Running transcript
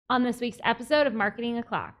On this week's episode of Marketing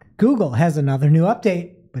O'Clock, Google has another new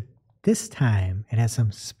update, but this time it has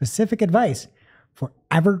some specific advice for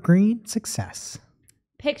evergreen success.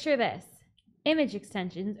 Picture this. Image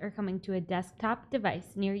extensions are coming to a desktop device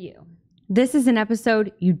near you. This is an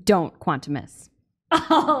episode you don't want to miss.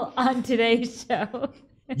 All on today's show.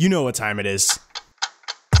 You know what time it is.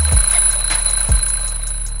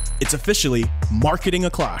 It's officially Marketing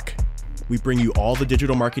O'Clock. We bring you all the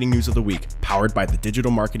digital marketing news of the week, powered by the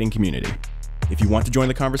digital marketing community. If you want to join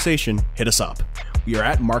the conversation, hit us up. We are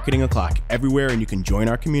at Marketing O'Clock everywhere, and you can join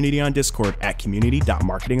our community on Discord at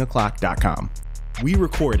community.marketingoclock.com. We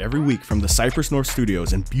record every week from the Cypress North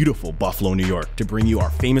Studios in beautiful Buffalo, New York, to bring you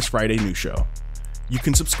our famous Friday news show. You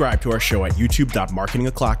can subscribe to our show at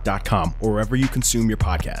youtube.marketingoclock.com or wherever you consume your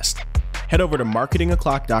podcast. Head over to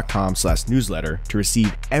marketingoclock.com/newsletter to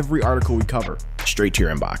receive every article we cover straight to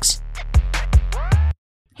your inbox.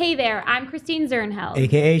 Hey there, I'm Christine Zernheld.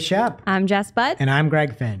 AKA Shep. I'm Jess Budd. And I'm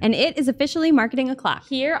Greg Finn. And it is officially Marketing O'Clock.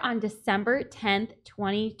 Here on December 10th,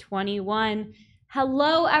 2021.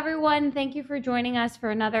 Hello, everyone. Thank you for joining us for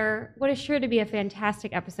another, what is sure to be a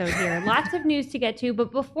fantastic episode here. Lots of news to get to,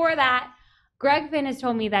 but before that, Greg Finn has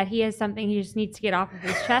told me that he has something he just needs to get off of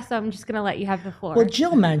his chest, so I'm just going to let you have the floor. Well,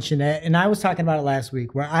 Jill mentioned it, and I was talking about it last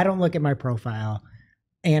week, where I don't look at my profile,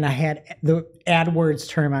 and I had the AdWords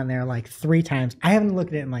term on there like 3 times. I haven't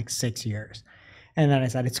looked at it in like 6 years. And then I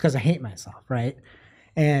said, it's because I hate myself, right?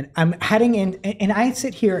 And I'm heading in, and I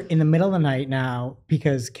sit here in the middle of the night now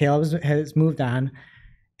because Caleb has moved on,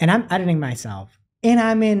 and I'm editing myself. And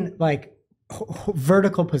I'm in like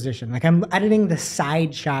vertical position. Like I'm editing the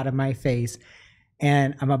side shot of my face,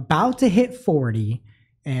 and I'm about to hit 40.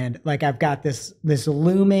 And like I've got this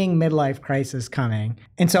looming midlife crisis coming.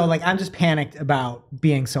 And so like I'm just panicked about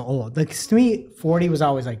being so old. Like to me, 40 was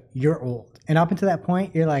always like, you're old. And up until that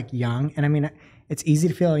point, you're like young. And I mean, it's easy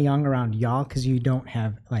to feel young around y'all because you don't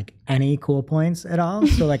have like any cool points at all.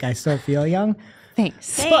 So like I still feel young.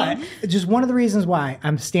 Thanks. But just one of the reasons why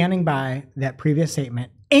I'm standing by that previous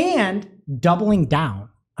statement and doubling down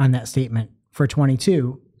on that statement for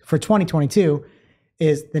 2022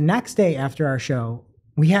 is the next day after our show,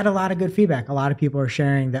 we had a lot of good feedback. A lot of people are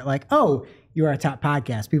sharing that like, oh, you are a top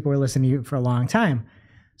podcast. People were listening to you for a long time.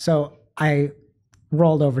 So I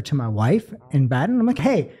rolled over to my wife in bed and I'm like,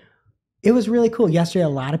 hey, it was really cool. Yesterday, a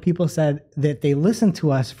lot of people said that they listened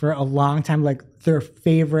to us for a long time, like their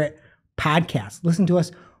favorite podcast, listened to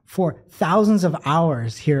us for thousands of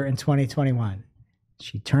hours here in 2021.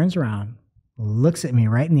 She turns around, looks at me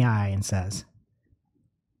right in the eye and says,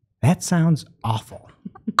 that sounds awful.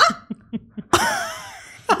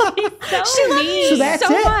 So that's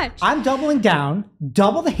so it. much. I'm doubling down,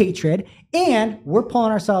 double the hatred, and we're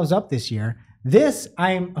pulling ourselves up this year.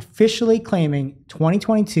 I am officially claiming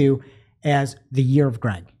 2022 as the year of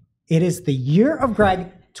Greg. It is the year of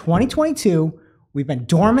Greg 2022. We've been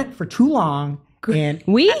dormant for too long. And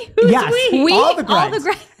We? yes, we? all the Gregs. All the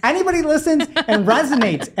Gregs. Anybody listens and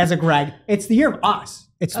resonates as a Greg, it's the year of us.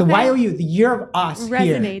 It's the Okay. YOU, the year of us here.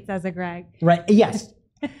 Resonates as a Greg. Right. Yes.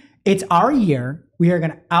 It's our year. We are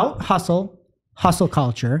going to out hustle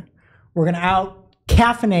culture. We're going to out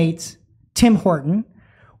caffeinate Tim Horton.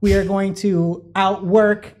 We are going to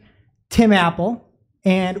outwork Tim Apple,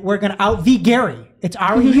 and we're going to out Gary. It's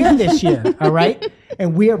our year this year. All right.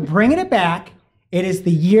 And we are bringing it back. It is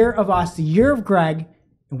the year of us, the year of Greg,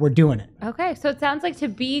 and we're doing it. Okay, so it sounds like to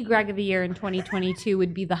be Greg of the Year in 2022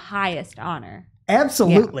 would be the highest honor.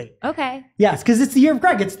 Absolutely. Okay. Yes, because it's the year of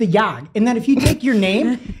Greg. It's the Yag. And then if you take your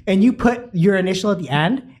name and you put your initial at the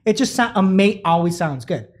end, it just a mate always sounds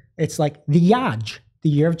good. It's like the Yaj, the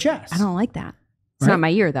year of chess. I don't like that. It's Right? not my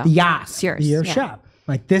year, though. The Yas, It's yours. the year of Yeah. Shep.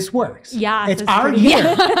 Like this works. Yas It's is our pretty year.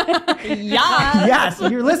 Yeah. Yes,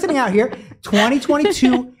 you're listening out here.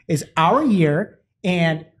 2022 is our year,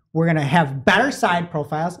 and we're going to have better side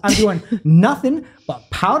profiles. I'm doing nothing but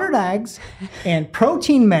powdered eggs and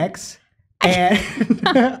protein mix and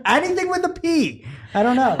anything with a P. I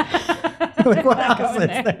don't know. Like what else is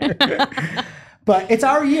there? But it's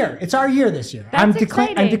our year. It's our year this year. That's I'm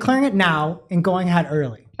exciting. declaring it now and going ahead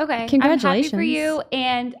early. Okay. Congratulations. I'm happy for you,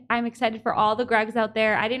 and I'm excited for all the Gregs out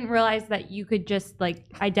there. I didn't realize that you could just like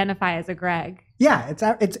identify as a Greg. Yeah,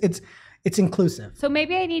 it's inclusive. So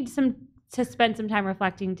maybe I need to spend some time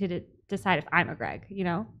reflecting to decide if I'm a Greg, you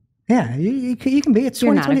know? Yeah, you can be. It's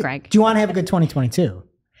You're not a 2020. Greg. Do you want to have a good 2022?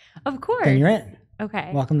 Of course. Then you're in.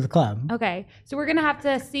 Okay. Welcome to the club. Okay. So we're going to have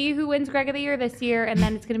to see who wins Greg of the Year this year, and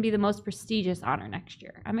then it's going to be the most prestigious honor next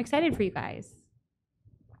year. I'm excited for you guys.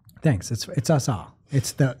 Thanks. It's us all.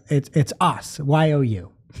 It's us.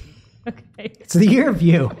 YOU. Okay. It's the year of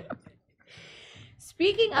you.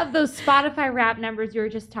 Speaking of those Spotify Wrap numbers you were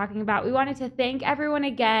just talking about, we wanted to thank everyone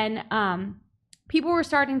again. People were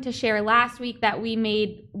starting to share last week that we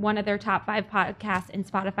made one of their top 5 podcasts in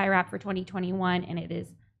Spotify Wrap for 2021, and it is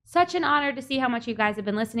such an honor to see how much you guys have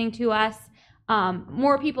been listening to us.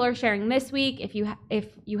 More people are sharing this week. If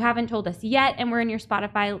you haven't told us yet and we're in your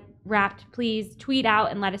Spotify Wrapped, please tweet out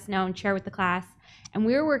and let us know and share with the class. And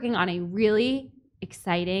we're working on a really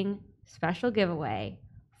exciting special giveaway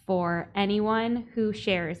for anyone who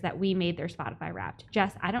shares that we made their Spotify Wrapped.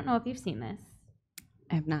 Jess, I don't know if you've seen this.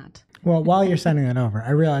 I have not. Well, while you're sending it over, I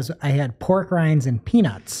realized I had pork rinds and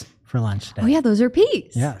peanuts for lunch today. Oh, yeah, those are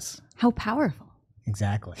peas. Yes. How powerful.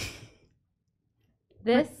 Exactly.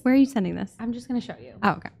 Where are you sending this? I'm just going to show you.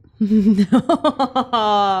 Oh, okay. No.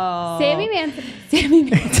 Sammy Manson.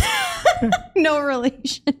 No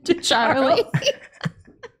relation to Charlie.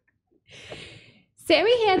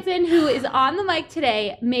 Sammy Hansen, who is on the mic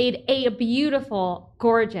today, made a beautiful,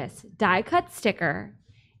 gorgeous die-cut sticker.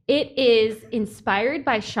 It is inspired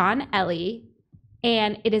by Sean Ellie,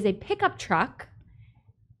 and it is a pickup truck,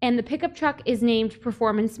 and the pickup truck is named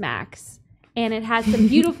Performance Max, and it has some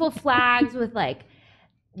beautiful flags with like,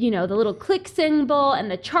 you know, the little click symbol and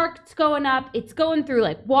the charts going up. It's going through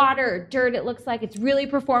like water or dirt. It looks like it's really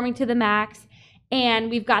performing to the max. And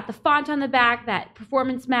we've got the font on the back, that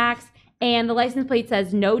Performance Max, and the license plate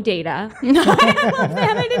says no data. I love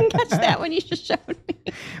that. I didn't catch that when you just showed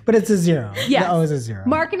me. But it's a 0. Yes. Oh, it's a 0.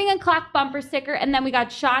 Marketing and Clock bumper sticker. And then we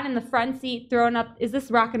got Sean in the front seat throwing up. Is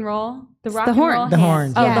this rock and roll? The horn. The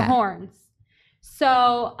horns. Oh, Yeah. the horns.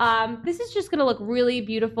 So this is just going to look really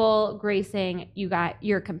beautiful, gracing. You got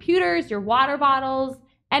your computers, your water bottles.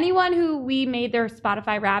 Anyone who we made their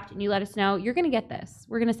Spotify Wrapped and you let us know, you're going to get this.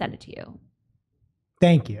 We're going to send it to you.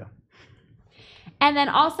 Thank you. And then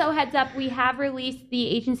also, heads up, we have released the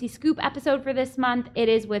Agency Scoop episode for this month. It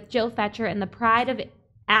is with Jill Fetcher and the pride of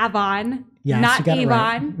Avon, Yes, not you got it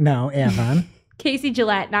right. Avon. No, Avon. Casey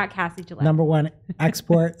Gillette, not Cassie Gillette. #1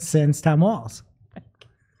 export since Tom Walls.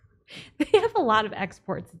 They have a lot of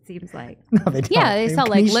exports, it seems like. No, they don't. Yeah, they sell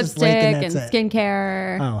like Canisius Lake lipstick and that's it.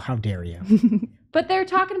 skincare. Oh, how dare you. But they're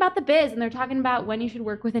talking about the biz, and they're talking about when you should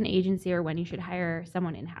work with an agency or when you should hire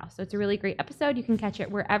someone in-house. So it's a really great episode. You can catch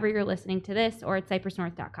it wherever you're listening to this or at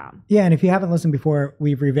cypressnorth.com. Yeah, and if you haven't listened before,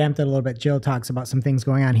 we've revamped it a little bit. Jill talks about some things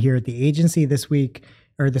going on here at the agency this week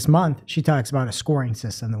or this month. She talks about a scoring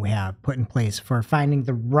system that we have put in place for finding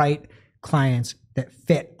the right clients that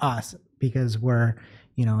fit us, because we're,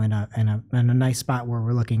 you know, in a nice spot where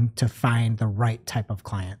we're looking to find the right type of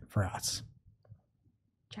client for us.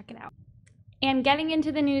 Check it out. And getting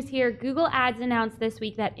into the news here, Google Ads announced this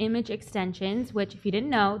week that image extensions, which if you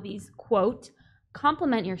didn't know, these, quote,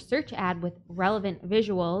 complement your search ad with relevant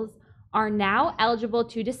visuals, are now eligible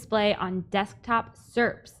to display on desktop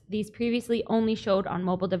SERPs. These previously only showed on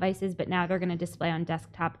mobile devices, but now they're going to display on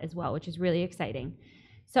desktop as well, which is really exciting.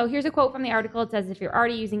 So here's a quote from the article. It says, if you're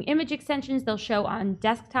already using image extensions, they'll show on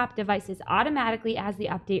desktop devices automatically as the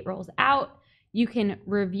update rolls out. You can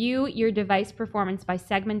review your device performance by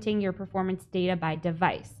segmenting your performance data by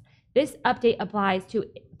device. This update applies to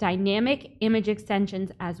dynamic image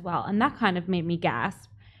extensions as well. And that kind of made me gasp,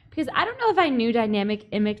 because I don't know if I knew dynamic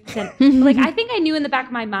image extensions. Like, I think I knew in the back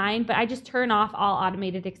of my mind, but I just turn off all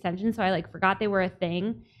automated extensions. So I like forgot they were a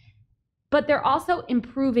thing. But they're also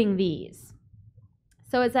improving these.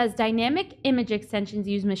 So it says dynamic image extensions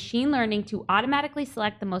use machine learning to automatically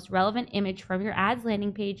select the most relevant image from your ad's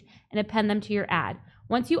landing page and append them to your ad.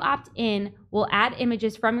 Once you opt in, we'll add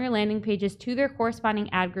images from your landing pages to their corresponding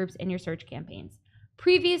ad groups in your search campaigns.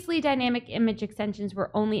 Previously, dynamic image extensions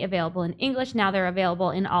were only available in English. Now they're available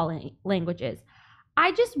in all languages.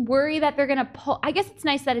 I just worry that they're going to pull. I guess it's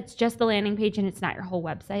nice that it's just the landing page and it's not your whole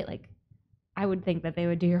website. Like, I would think that they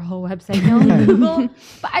would do your whole website knowing Google.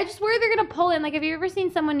 But I just worry they're going to pull in. Like, have you ever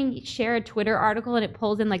seen someone share a Twitter article and it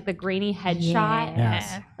pulls in like the grainy headshot?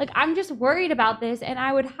 Yes. Like, I'm just worried about this, and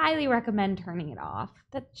I would highly recommend turning it off.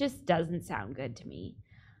 That just doesn't sound good to me.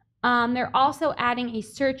 They're also adding a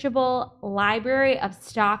searchable library of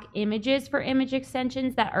stock images for image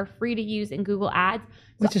extensions that are free to use in Google Ads.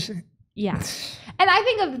 Which is, Yeah. And I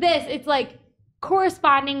think of this, it's like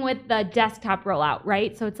corresponding with the desktop rollout,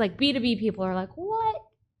 right? So it's like B2B people are like, what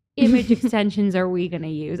image extensions are we going to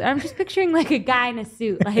use? And I'm just picturing like a guy in a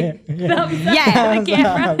suit, like, thumbs up to the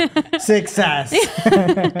camera. Success.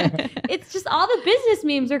 It's just all the business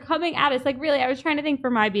memes are coming at us. Like, really, I was trying to think for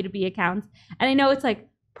my B2B accounts. And I know it's like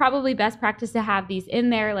probably best practice to have these in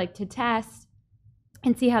there, like to test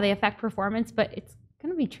and see how they affect performance, but it's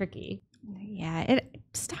going to be tricky. Yeah,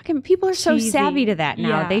 people are so Cheesy. savvy to that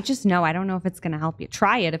now. Yeah. They just know. I don't know if it's going to help you.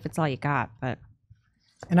 Try it if it's all you got, but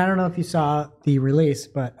And I don't know if you saw the release,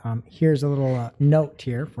 but here's a little note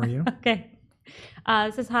here for you. Okay.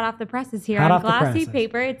 This is hot off the presses here. Hot On off the glossy presses.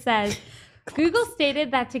 paper, it says, Google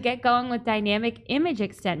stated that to get going with dynamic image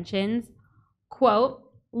extensions, quote,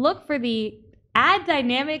 look for the add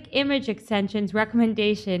dynamic image extensions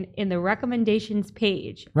recommendation in the recommendations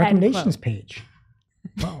page. Recommendations page.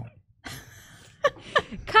 Wow.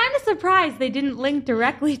 Kind of surprised they didn't link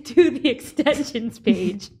directly to the extensions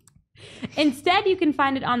page. Instead, you can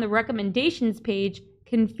find it on the recommendations page,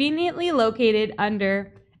 conveniently located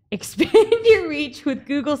under expand your reach with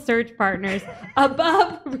Google search partners,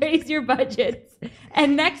 above raise your budgets,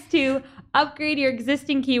 and next to upgrade your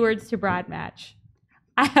existing keywords to broad match.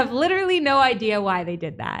 I have literally no idea why they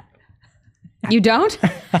did that. You don't?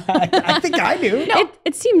 I think I do. No.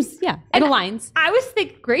 It seems, it aligns. I was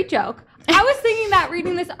thinking, great joke. I was thinking that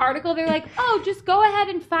reading this article, they're like, oh, just go ahead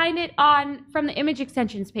and find it from the image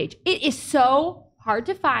extensions page. It is so hard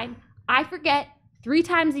to find. I forget 3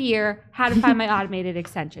 times a year how to find my automated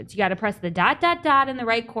extensions. You got to press the ... in the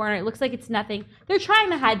right corner. It looks like it's nothing. They're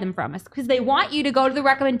trying to hide them from us because they want you to go to the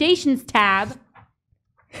recommendations tab.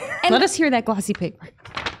 And let us hear that glossy paper.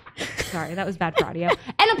 Sorry, that was bad for audio.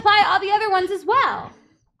 And apply all the other ones as well.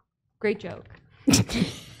 Great joke.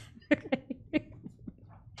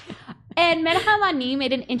 And Menachem Ani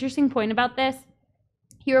made an interesting point about this.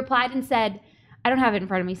 He replied and said, I don't have it in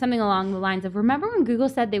front of me, something along the lines of, remember when Google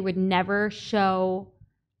said they would never show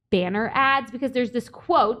banner ads? Because there's this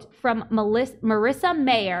quote from Marissa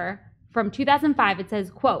Mayer from 2005. It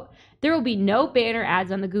says, quote, there will be no banner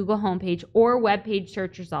ads on the Google homepage or web page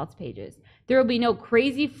search results pages. There will be no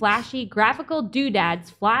crazy, flashy, graphical doodads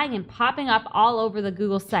flying and popping up all over the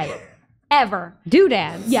Google site. Ever.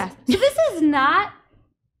 Doodads. Yes. So this is not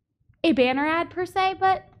a banner ad per se,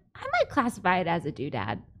 but I might classify it as a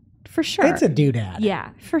doodad. For sure. It's a doodad. Yeah.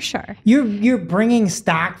 For sure. You're bringing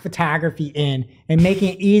stock photography in and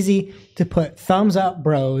making it easy to put thumbs up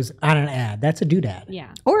bros on an ad. That's a doodad.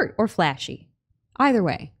 Yeah. Or flashy. Either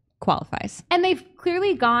way qualifies. And they've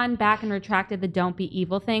clearly gone back and retracted the don't be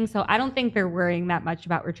evil thing. So I don't think they're worrying that much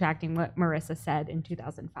about retracting what Marissa said in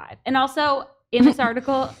 2005. And also in this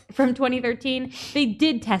article from 2013, they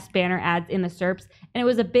did test banner ads in the SERPs, and it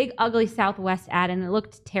was a big, ugly Southwest ad, and it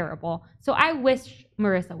looked terrible. So I wish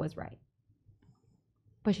Marissa was right.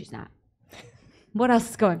 But she's not. What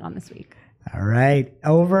else is going on this week? All right.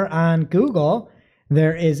 Over on Google,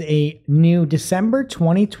 there is a new December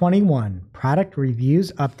 2021 product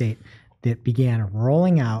reviews update that began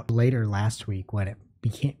rolling out later last week when it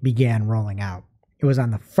began rolling out. It was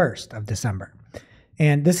on the 1st of December.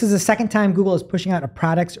 And this is the second time Google is pushing out a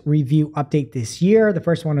products review update this year. The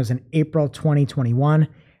first one was in April 2021.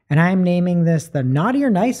 And I'm naming this the Naughty or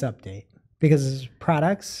Nice update because it's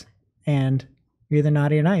products and you're either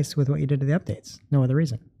naughty or nice with what you did to the updates. No other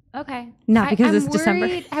reason. Okay. Not because I'm it's December.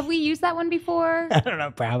 worried. Have we used that one before? I don't know,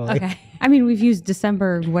 probably. Okay. I mean, we've used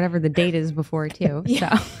December, whatever the date is before too. So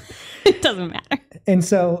it doesn't matter. And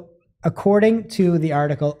so according to the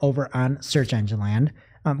article over on Search Engine Land,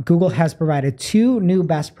 Google has provided 2 new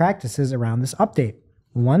best practices around this update.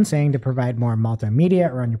 One saying to provide more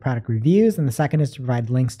multimedia around your product reviews, and the second is to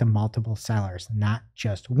provide links to multiple sellers, not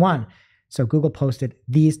just one. So Google posted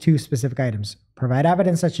these 2 specific items. Provide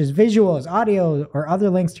evidence such as visuals, audio, or other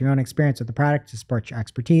links to your own experience with the product to support your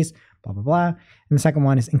expertise, blah, blah, blah. And the second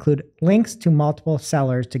one is include links to multiple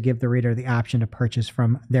sellers to give the reader the option to purchase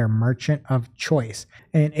from their merchant of choice.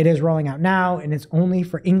 And it is rolling out now, and it's only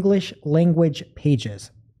for English language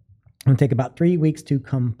pages. It'll take about 3 weeks to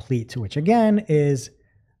complete, which again is,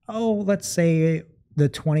 let's say the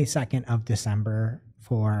 22nd of December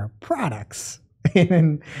for products.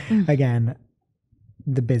 And again,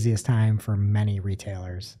 the busiest time for many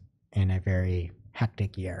retailers in a very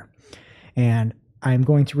hectic year. And I'm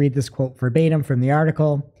going to read this quote verbatim from the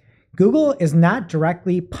article. Google is not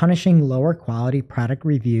directly punishing lower quality product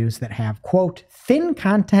reviews that have, quote, thin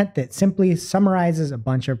content that simply summarizes a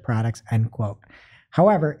bunch of products, end quote.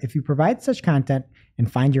 However, if you provide such content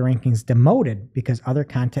and find your rankings demoted because other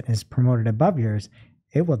content is promoted above yours,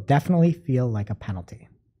 it will definitely feel like a penalty.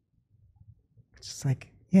 It's just like,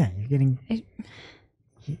 yeah, you're getting...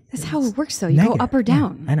 That's how it works, though. You go up or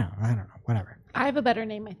down. Yeah, I don't know. Whatever. I have a better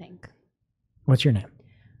name, I think. What's your name?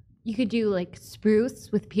 You could do like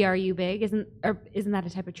spruce with PRU big. Isn't that a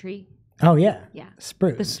type of tree? Oh, yeah. Yeah.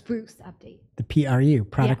 Spruce. The spruce update. The PRU,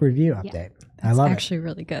 product review update. I That's love actually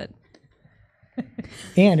really good. it.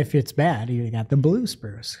 And if it's bad, you got the blue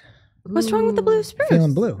spruce. What's wrong with the blue spruce?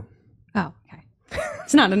 Feeling blue. Oh, okay.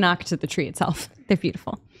 It's not a knock to the tree itself. They're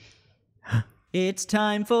beautiful. It's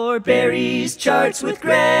time for Barry's Charts with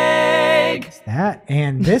Greg. That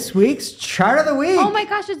and this week's chart of the week. Oh my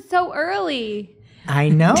gosh, it's so early. I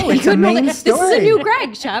know, it's a main story. This is a new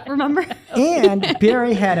Greg, Shep, remember? And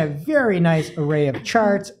Barry had a very nice array of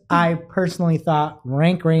charts. I personally thought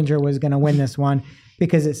Rank Ranger was going to win this one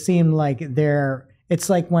because it seemed like it's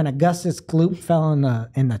like when Augustus Gloop fell in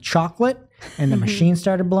the chocolate and the machine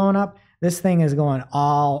started blowing up. This thing is going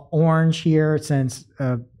all orange here since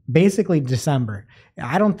basically December.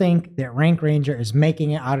 I don't think that Rank Ranger is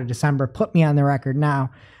making it out of December. Put me on the record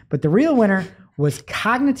now. But the real winner was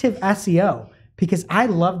Cognitive SEO because I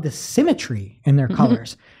love the symmetry in their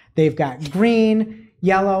colors. They've got green,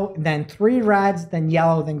 yellow, then 3 reds, then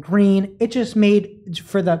yellow, then green. It just made,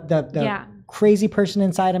 for the crazy person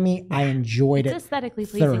inside of me, I enjoyed it. It's aesthetically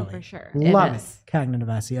pleasing thoroughly. for sure. Love it. Cognitive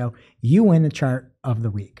SEO. You win the chart of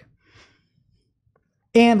the week.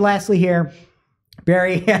 And lastly here,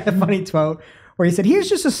 Barry had a funny quote where he said, here's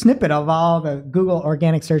just a snippet of all the Google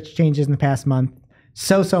organic search changes in the past month.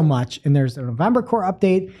 So much. And there's the November core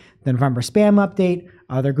update, the November spam update,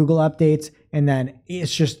 other Google updates. And then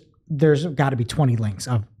it's just, there's got to be 20 links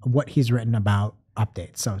of what he's written about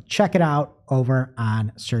updates. So check it out over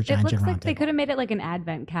on Search Engine Roundtable. It looks like they could have made it like an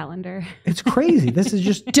advent calendar. It's crazy. This is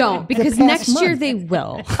just Don't, because next year they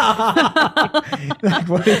will. Like,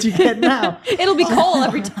 what did you get now? It'll be Cole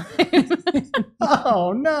every time.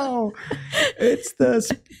 Oh no, it's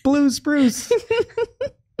the blue spruce.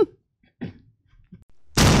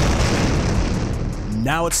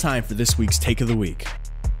 Now it's time for this week's Take of the Week.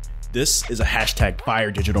 This is a hashtag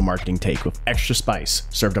fire digital marketing take with extra spice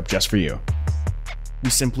served up just for you. We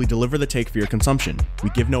simply deliver the take for your consumption. We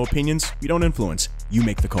give no opinions, we don't influence, you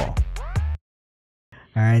make the call. All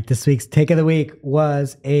right, this week's Take of the Week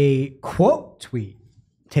was a quote tweet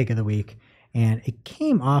Take of the Week, and it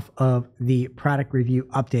came off of the product review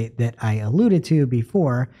update that I alluded to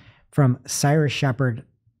before from Cyrus Shepard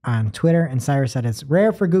on Twitter. And Cyrus said it's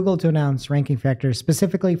rare for Google to announce ranking factors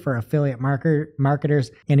specifically for affiliate marketers.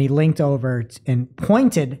 And he linked over and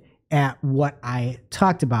pointed at what I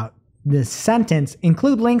talked about. The sentence,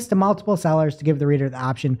 include links to multiple sellers to give the reader the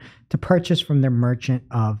option to purchase from their merchant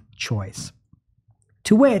of choice.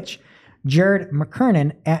 To which Jared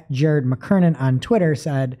McKiernan at Jared McKiernan on Twitter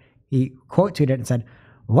said, he quote tweeted and said,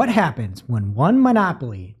 what happens when one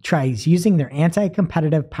monopoly tries using their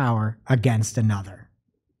anti-competitive power against another?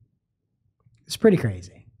 It's pretty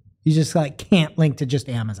crazy. You just can't link to just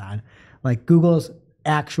Amazon. Like Google's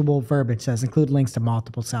actual verbiage says include links to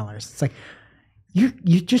multiple sellers. It's like you're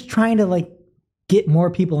just trying to get more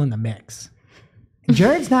people in the mix. And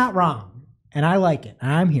Jared's not wrong, and I like it,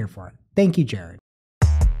 and I'm here for it. Thank you, Jared.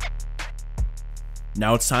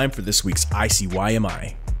 Now it's time for this week's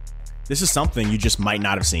ICYMI. This is something you just might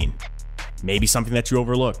not have seen. Maybe something that you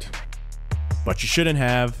overlooked, but you shouldn't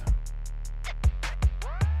have.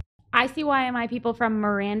 ICYMI people from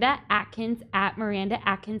Miranda Akins at Miranda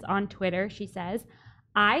Akins on Twitter. She says,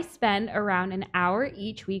 I spend around an hour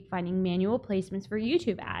each week finding manual placements for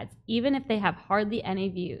YouTube ads, even if they have hardly any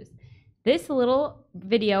views. This little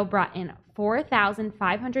video brought in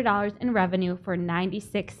 $4,500 in revenue for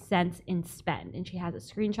 96 cents in spend. And she has a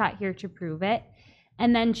screenshot here to prove it.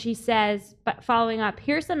 And then she says, but following up,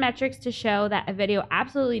 here's some metrics to show that a video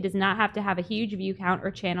absolutely does not have to have a huge view count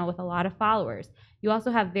or channel with a lot of followers. You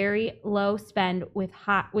also have very low spend with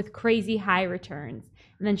crazy high returns.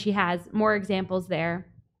 And then she has more examples there.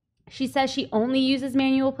 She says she only uses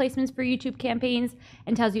manual placements for YouTube campaigns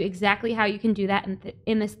and tells you exactly how you can do that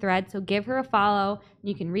in this thread. So give her a follow. And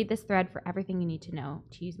you can read this thread for everything you need to know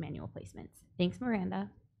to use manual placements. Thanks,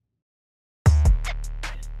 Miranda.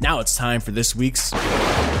 Now it's time for this week's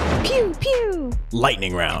Pew, pew.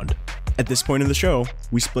 lightning round. At this point in the show,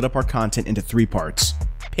 we split up our content into 3 parts: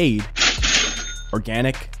 paid,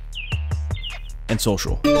 organic, and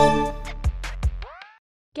social.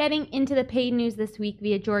 Getting into the paid news this week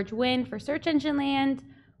via George Wynn for Search Engine Land.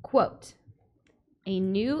 Quote, a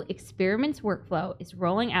new experiments workflow is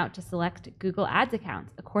rolling out to select Google Ads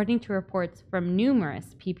accounts, according to reports from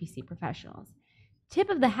numerous PPC professionals. Tip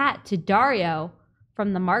of the hat to Dario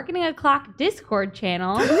from the Marketing O'Clock Discord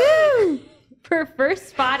channel for first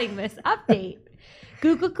spotting this update.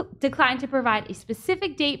 Google declined to provide a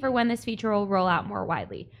specific date for when this feature will roll out more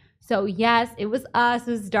widely. So yes, it was us,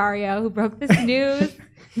 it was Dario who broke this news.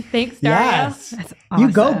 Thanks, Dario. Yes. That's awesome.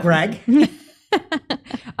 You go, Greg.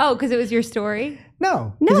 Oh, because it was your story?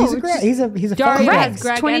 No, No, he's a it's Greg. He's a Dario full has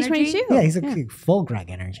Greg. Greg 2022. energy? Yeah, he's a full Greg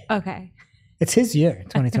energy. Okay. It's his year,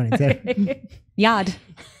 2022. Yad.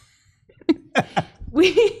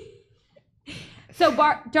 So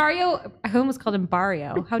Dario, I almost called him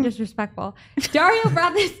Barrio. How disrespectful. Dario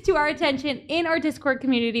brought this to our attention in our Discord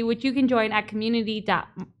community, which you can join at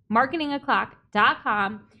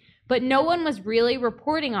community.marketingoclock.com. But no one was really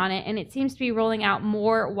reporting on it, and it seems to be rolling out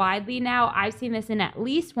more widely now. I've seen this in at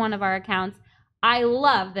least one of our accounts. I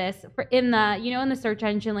love this. In the search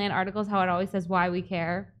engine land articles, how it always says why we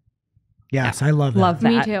care. Yes, I love that. Love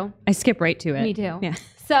that. Me too. I skip right to it. Me too. Yeah.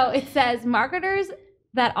 So it says marketers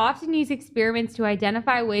that often use experiments to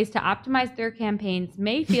identify ways to optimize their campaigns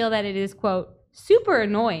may feel that it is, quote, super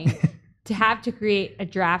annoying to have to create a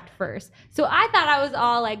draft first. So I thought I was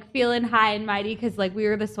all like feeling high and mighty because like we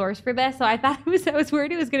were the source for this. So I thought I was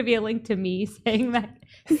worried it was going to be a link to me saying that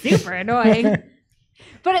super annoying.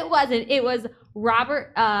 But it wasn't. It was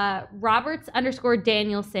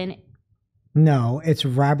Roberts_Danielson. No, it's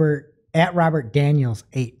Robert Daniels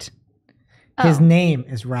 8. His name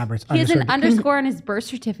is Roberts. He has an underscore on his birth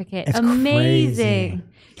certificate. It's amazing. crazy.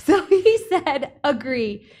 So he said,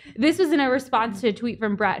 agree. This was in a response to a tweet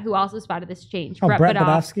from Brett, who also spotted this change. Brett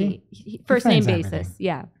Badofsky? First name Friends basis. everything.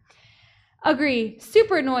 Yeah. Agree.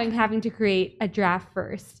 Super annoying having to create a draft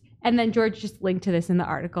first. And then George just linked to this in the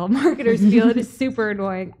article. Marketers feel it is super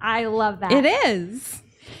annoying. I love that. It is.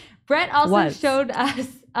 Brett also showed us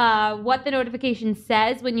what the notification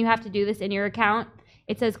says when you have to do this in your account.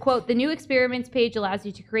 It says, quote, the new experiments page allows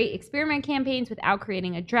you to create experiment campaigns without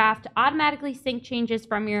creating a draft, automatically sync changes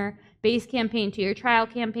from your base campaign to your trial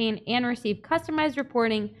campaign, and receive customized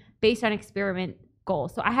reporting based on experiment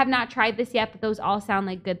goals. So I have not tried this yet, but those all sound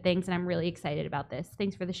like good things, and I'm really excited about this.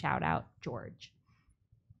 Thanks for the shout out, George.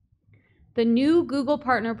 The new Google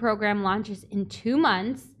Partner Program launches in 2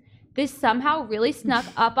 months. This somehow really snuck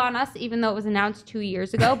up on us, even though it was announced 2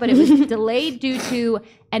 years ago, but it was delayed due to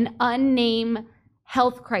an unnamed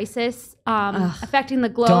health crisis affecting the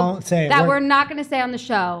globe. Don't say it. That we're not going to say on the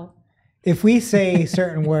show. If we say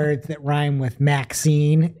certain words that rhyme with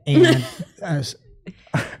Maxine and I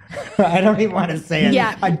don't even want to say it.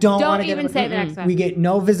 Yeah, I don't want to even say the next one. We get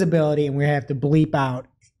no visibility and we have to bleep out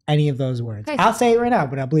any of those words. Okay. I'll say it right now,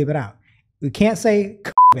 but I'll bleep it out. We can't say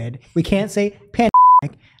COVID. We can't say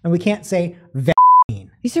pandemic, and we can't say vaccine.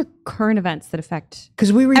 These are current events that affect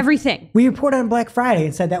Because everything. We reported on Black Friday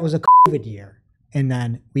and said that was a COVID year. And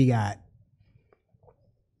then we got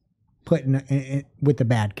put in with the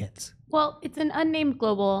bad kids. Well, it's an unnamed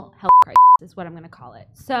global health crisis is what I'm going to call it.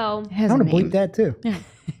 So I want to bleep that too. Yeah.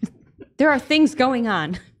 There are things going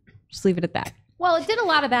on. Just leave it at that. well, it did a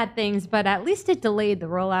lot of bad things, but at least it delayed the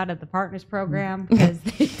rollout of the Partners Program because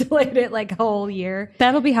they delayed it like a whole year.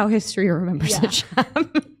 That'll be how history remembers it,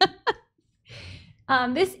 Sham.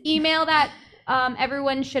 This email that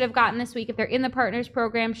everyone should have gotten this week, if they're in the Partners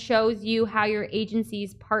Program, shows you how your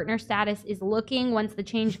agency's partner status is looking once the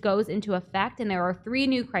change goes into effect. And there are 3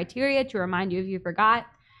 new criteria to remind you if you forgot.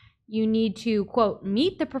 You need to, quote,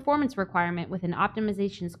 meet the performance requirement with an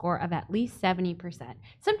optimization score of at least 70%.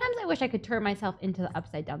 Sometimes I wish I could turn myself into the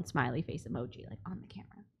upside down smiley face emoji, like on the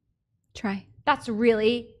camera. Try. That's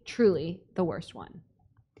really, truly the worst one.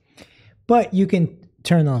 But you can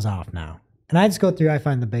turn those off now. And I just go through, I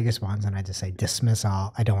find the biggest ones, and I just say dismiss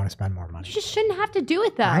all. I don't want to spend more money. You just shouldn't have to do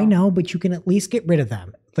it, though. I know, but you can at least get rid of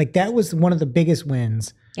them. Like that was one of the biggest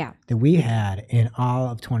wins that we had in all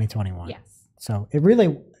of 2021. Yes. So it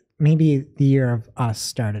really, maybe the year of us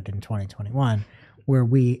started in 2021 where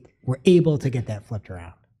we were able to get that flipped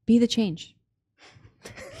around. Be the change.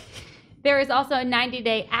 There is also a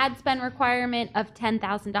 90-day ad spend requirement of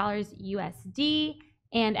 $10,000 USD.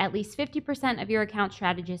 And at least 50% of your account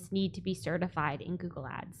strategists need to be certified in Google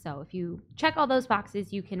Ads. So if you check all those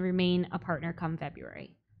boxes, you can remain a partner come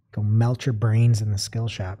February. Go melt your brains in the skill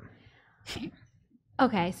shop.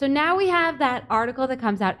 Okay, so now we have that article that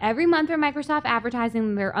comes out every month from Microsoft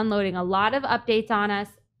Advertising. They're unloading a lot of updates on us.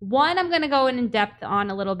 One, I'm going to go in depth on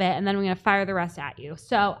a little bit, and then I'm going to fire the rest at you.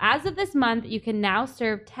 So as of this month, you can now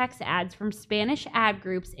serve text ads from Spanish ad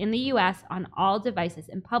groups in the U.S. on all devices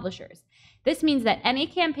and publishers. This means that any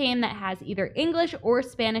campaign that has either English or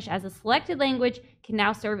Spanish as a selected language can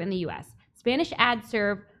now serve in the U.S. Spanish ads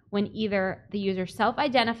serve when either the user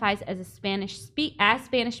self-identifies as Spanish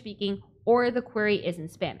speaking or the query is in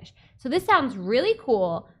Spanish. So this sounds really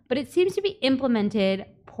cool, but it seems to be implemented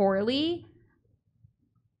poorly.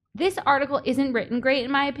 This article isn't written great in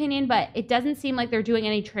my opinion, but it doesn't seem like they're doing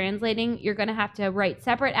any translating. You're going to have to write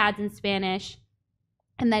separate ads in Spanish,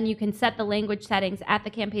 and then you can set the language settings at the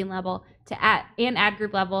campaign level and ad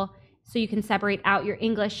group level so you can separate out your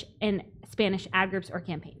English and Spanish ad groups or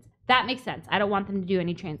campaigns. That makes sense. I don't want them to do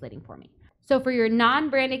any translating for me. So for your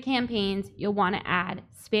non-branded campaigns, you'll want to add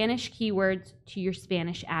Spanish keywords to your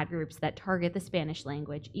Spanish ad groups that target the Spanish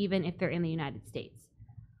language, even if they're in the United States.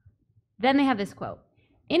 Then they have this quote.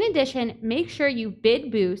 In addition, make sure you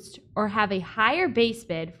bid boost or have a higher base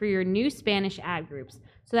bid for your new Spanish ad groups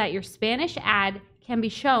so that your Spanish ad can be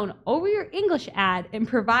shown over your English ad and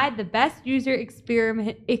provide the best user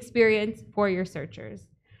experience for your searchers.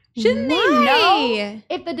 Shouldn't they know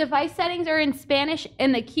if the device settings are in Spanish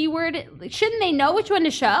and the keyword, shouldn't they know which one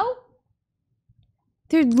to show?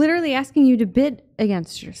 They're literally asking you to bid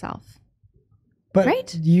against yourself. But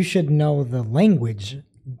right? You should know the language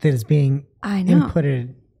that is being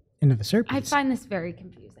inputted into the search. I find this very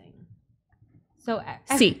confusing. So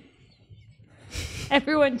See.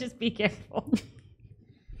 Everyone just be careful.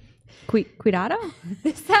 Cuidado?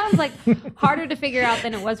 This sounds like harder to figure out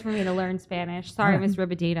than it was for me to learn Spanish. Sorry, Miss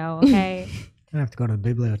Ribadino, okay? I have to go to the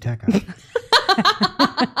biblioteca.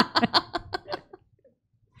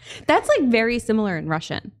 That's like very similar in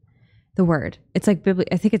Russian, the word. It's like,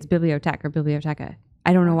 I think it's bibliotech or biblioteca.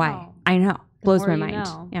 I don't know why. I know. Blows my mind.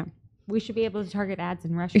 Know. Yeah. We should be able to target ads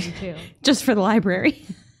in Russian too. Just for the library.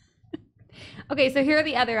 Okay, so here are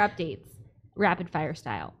the other updates, rapid fire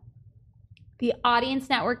style. The Audience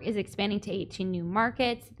Network is expanding to 18 new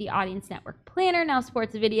markets. The Audience Network Planner now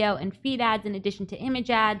supports video and feed ads in addition to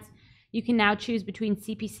image ads. You can now choose between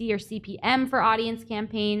CPC or CPM for audience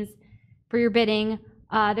campaigns for your bidding.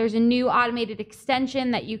 There's a new automated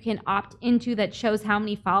extension that you can opt into that shows how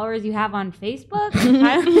many followers you have on Facebook.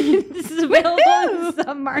 This is available in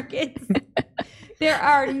some markets. There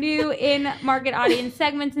are new in-market audience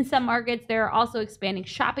segments in some markets. They're also expanding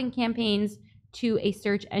shopping campaigns to a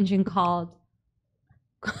search engine called...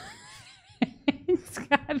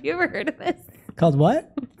 Have you ever heard of this? Called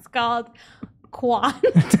what? It's called Qwant.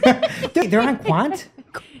 Dude, they're on Qwant?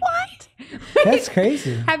 Qwant? That's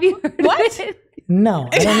crazy. Have you heard of it? No,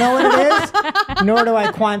 I don't know what it is, nor do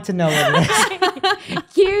I want to know what it is.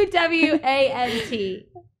 Qwant.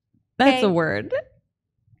 That's a word.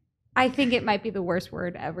 I think it might be the worst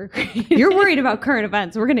word ever created. You're worried about current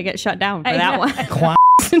events. We're going to get shut down for that one. Qwant.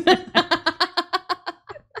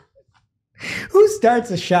 Who starts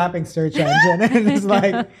a shopping search engine and is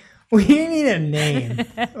like, we need a name.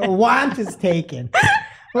 Want is taken.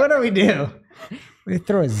 What do we do? We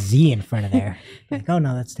throw a Z in front of there. Like, oh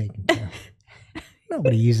no, that's taken too.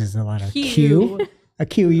 Nobody uses a lot of Q. A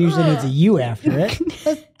Q usually needs a U after it.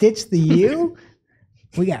 Let's ditch the U.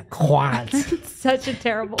 We got Qwant. Such a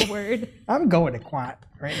terrible word. I'm going to Qwant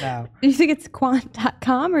right now. Do you think it's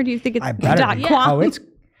quant.com or do you think it's I better be. .quant? Oh,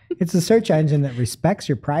 it's a search engine that respects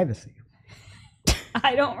your privacy.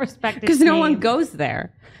 I don't respect it. Because no one goes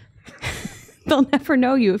there. They'll never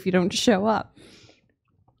know you if you don't show up.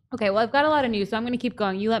 Okay, well, I've got a lot of news, so I'm going to keep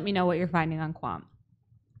going. You let me know what you're finding on Qwant.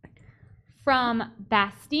 From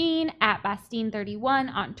Bastine at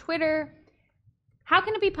Bastine31 on Twitter. How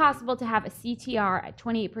can it be possible to have a CTR at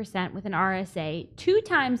 28% with an RSA 2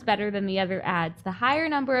 times better than the other ads? The higher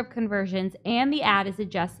number of conversions and the ad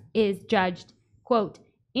is judged, quote,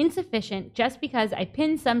 insufficient just because I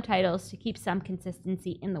pinned some titles to keep some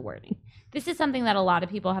consistency in the wording. This is something that a lot of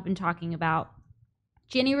people have been talking about.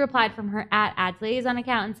 Ginny replied from her @Ads Liaison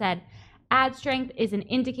account and said, ad strength is an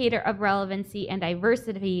indicator of relevancy and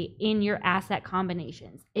diversity in your asset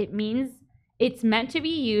combinations. It means it's meant to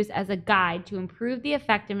be used as a guide to improve the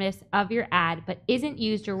effectiveness of your ad, but isn't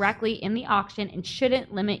used directly in the auction and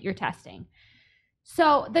shouldn't limit your testing.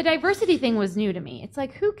 So the diversity thing was new to me. It's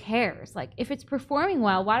like, who cares? Like, if it's performing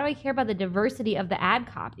well, why do I care about the diversity of the ad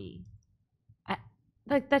copy?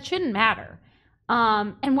 Like, that shouldn't matter.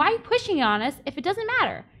 And why are you pushing on us if it doesn't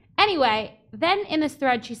matter? Anyway, then in this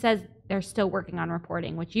thread, she says they're still working on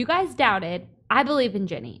reporting, which you guys doubted. I believe in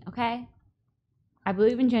Ginny, okay? I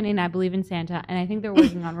believe in Ginny and I believe in Santa, and I think they're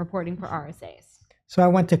working on reporting for RSAs. So I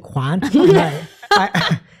went to Qwant.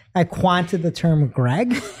 And I quanted the term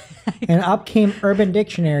Greg, and up came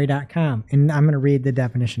urbandictionary.com. And I'm going to read the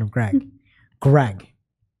definition of Greg. Greg.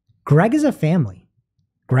 Greg is a family.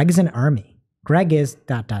 Greg is an army. Greg is ...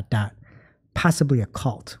 possibly a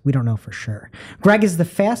cult. We don't know for sure. Greg is the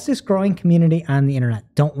fastest growing community on the internet.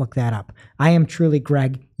 Don't look that up. I am truly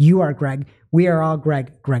Greg. You are Greg. We are all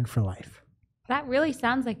Greg. Greg for life. That really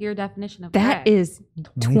sounds like your definition of That Greg. is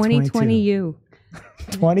 2020 you.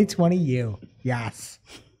 2020 you. Yes.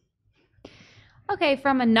 Okay,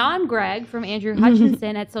 from a non-Greg, from Andrew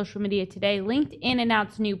Hutchinson at Social Media Today, LinkedIn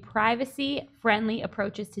announced new privacy-friendly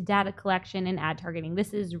approaches to data collection and ad targeting.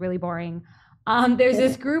 This is really boring. There's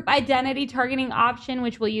this group identity targeting option,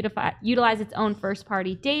 which will utilize its own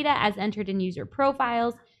first-party data as entered in user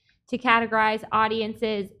profiles to categorize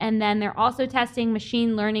audiences. And then they're also testing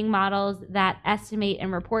machine learning models that estimate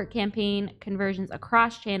and report campaign conversions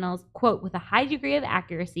across channels, quote, with a high degree of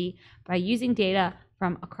accuracy by using data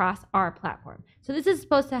from across our platform. So this is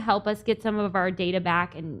supposed to help us get some of our data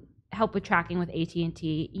back and help with tracking with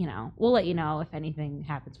AT&T. You know, we'll let you know if anything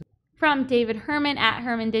happens. From David Herman at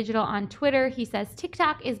Herman Digital on Twitter, he says,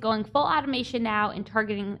 TikTok is going full automation now and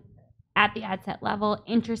targeting at the ad set level.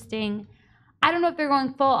 Interesting. I don't know if they're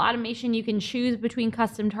going full automation. You can choose between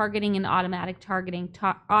custom targeting and automatic targeting.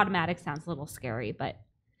 Automatic sounds a little scary, but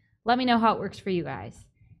let me know how it works for you guys.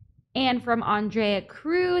 And from Andrea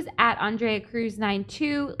Cruz at Andrea Cruz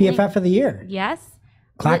 92. BFF of the year. Yes.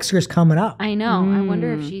 Clockster's coming up. I know. I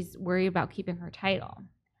wonder if she's worried about keeping her title.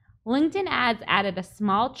 LinkedIn Ads added a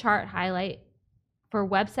small chart highlight for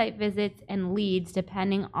website visits and leads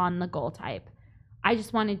depending on the goal type. I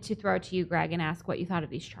just wanted to throw it to you, Greg, and ask what you thought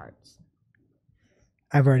of these charts.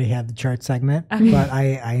 I've already had the chart segment, but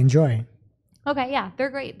I enjoy. Okay, yeah,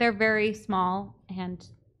 they're great. They're very small and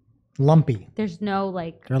lumpy. There's no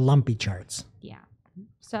like... They're lumpy charts. Yeah.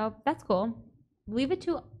 So that's cool. Leave it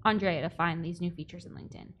to Andrea to find these new features in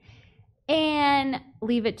LinkedIn. And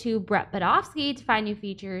leave it to Brett Badofsky to find new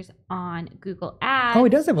features on Google Ads. Oh, he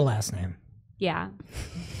does have a last name. Yeah.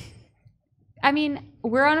 I mean,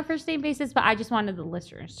 we're on a first name basis, but I just wanted the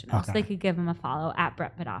listeners to know so they could give him a follow at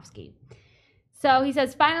Brett Badofsky. So he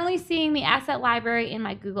says, finally seeing the asset library in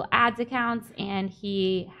my Google Ads accounts, and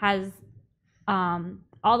he has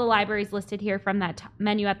all the libraries listed here from that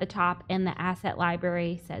menu at the top, and the asset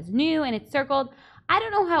library says new, and it's circled. I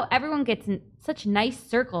don't know how everyone gets such nice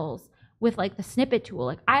circles with like the snippet tool.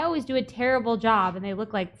 Like I always do a terrible job and they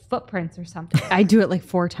look like footprints or something. I do it like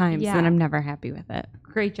 4 times and I'm never happy with it.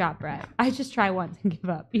 Great job, Brett. I just try once and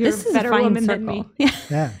give up. You're this a better woman than me.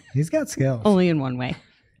 Yeah, he's got skills. Only in one way.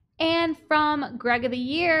 And from Greg of the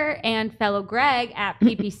Year and fellow Greg at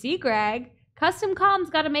PPC Greg, Custom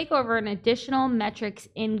Columns got a makeover and additional metrics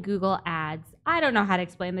in Google Ads. I don't know how to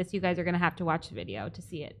explain this. You guys are going to have to watch the video to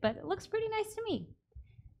see it, but it looks pretty nice to me.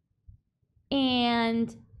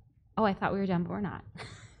 And... oh, I thought we were done, but we're not.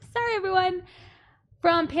 Sorry, everyone.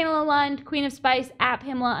 From Pamela Lund, Queen of Spice, at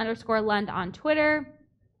Pamela_Lund on Twitter.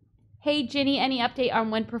 Hey, Ginny, any update on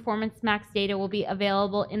when Performance Max data will be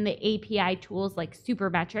available in the API tools like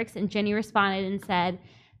Supermetrics? And Jenny responded and said,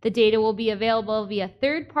 the data will be available via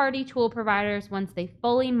third-party tool providers once they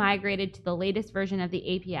fully migrated to the latest version of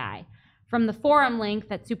the API. From the forum link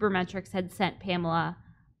that Supermetrics had sent Pamela,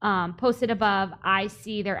 posted above, I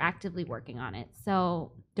see they're actively working on it.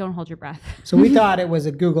 So don't hold your breath. So we thought it was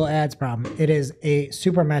a Google Ads problem. It is a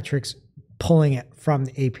Supermetrics pulling it from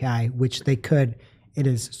the API, which they could. It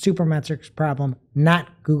is Supermetrics problem,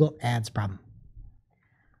 not Google Ads problem.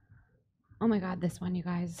 Oh my God, this one, you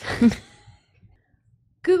guys.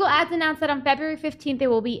 Google Ads announced that on February 15th, they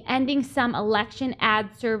will be ending some election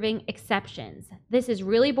ad serving exceptions. This is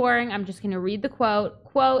really boring. I'm just going to read the quote.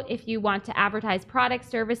 Quote, if you want to advertise products,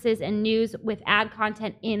 services, and news with ad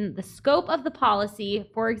content in the scope of the policy,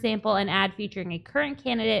 for example, an ad featuring a current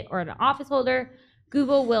candidate or an office holder,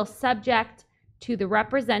 Google will subject to the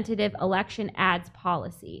representative election ads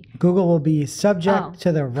policy. Google will be subject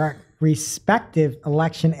to the respective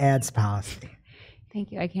election ads policy.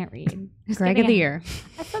 Thank you. I can't read. Greg of the Year.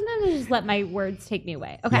 I sometimes just let my words take me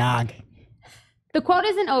away. Okay. Yag. The quote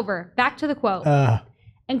isn't over. Back to the quote.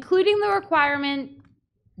 Including the requirement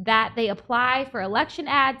that they apply for election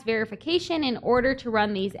ads verification in order to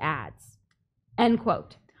run these ads. End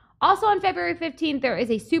quote. Also on February 15th, there is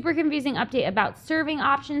a super confusing update about serving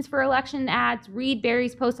options for election ads. Read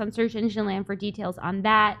Barry's post on Search Engine Land for details on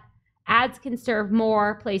that. Ads can serve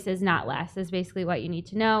more places, not less, is basically what you need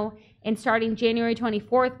to know. And starting January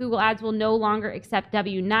 24th, Google Ads will no longer accept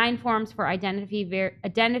W-9 forms for identity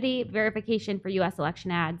verification for U.S.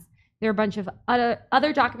 election ads. There are a bunch of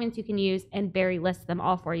other documents you can use, and Barry lists them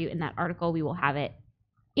all for you in that article. We will have it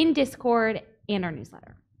in Discord and our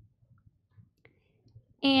newsletter.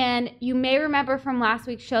 And you may remember from last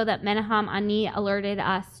week's show that Menahem Ani alerted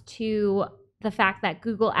us to the fact that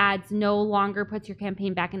Google Ads no longer puts your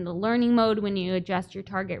campaign back into learning mode when you adjust your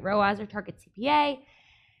target ROAS or target CPA.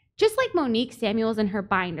 Just like Monique Samuels in her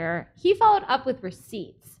binder, he followed up with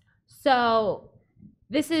receipts. So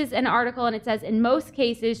this is an article, and it says, in most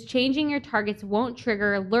cases, changing your targets won't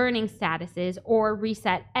trigger learning statuses or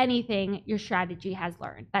reset anything your strategy has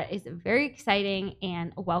learned. That is very exciting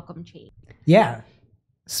and a welcome change. Yeah.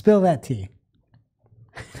 Spill that tea.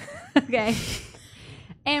 Okay.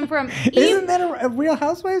 And from Isn't that a Real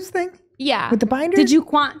Housewives thing? Yeah. With the binder? Did you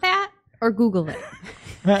Qwant that or Google it?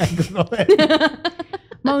 Google it.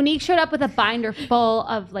 Monique showed up with a binder full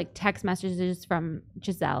of like text messages from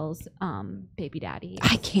Giselle's baby daddy.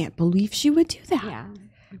 I can't believe she would do that. Yeah.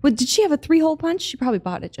 Well, did she have a 3-hole punch? She probably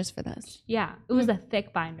bought it just for this. Yeah. It was a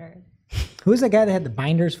thick binder. Who's the guy that had the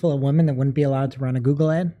binders full of women that wouldn't be allowed to run a Google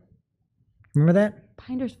ad? Remember that?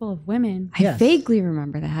 Binders full of women. I vaguely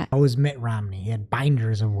remember that. Oh, it was Mitt Romney. He had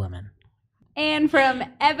binders of women. And from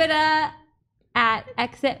Evita at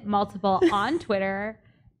Exit Multiple on Twitter,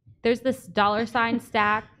 there's this $stack,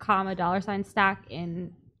 $stack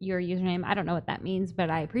in your username. I don't know what that means, but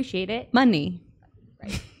I appreciate it. Money.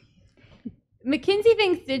 Right. McKinsey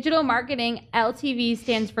thinks digital marketing LTV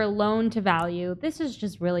stands for loan to value. This is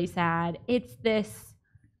just really sad. It's this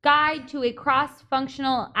guide to a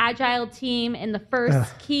cross-functional agile team in the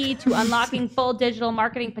first key to unlocking full digital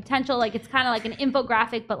marketing potential. Like it's kind of like an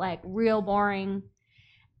infographic, but like real boring.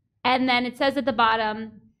 And then it says at the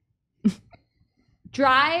bottom,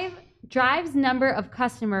 drives number of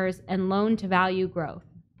customers and loan to value growth.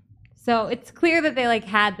 So it's clear that they like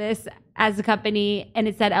had this as a company and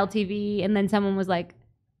it said LTV and then someone was like,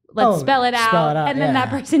 let's spell it out. And then that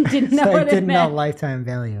person didn't know what it didn't know meant. lifetime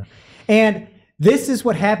value. And this is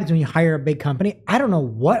what happens when you hire a big company. I don't know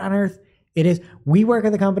what on earth it is. We work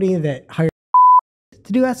at the company that hired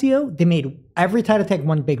to do SEO. They made every title tag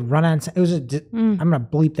one big run-on. It was I'm going to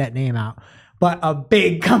bleep that name out. But a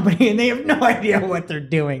big company, and they have no idea what they're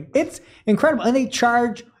doing. It's incredible. And they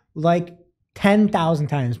charge like 10,000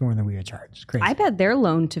 times more than we would charge. It's crazy. I bet their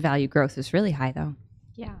loan to value growth is really high, though.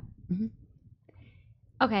 Yeah. Mm-hmm.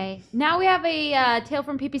 Okay, now we have a tale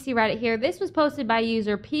from PPC Reddit here. This was posted by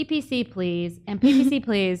user PPC Please, and PPC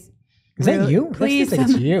Please. Is that you? Please, that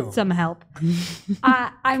it's you. Some help.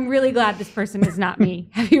 I'm really glad this person is not me.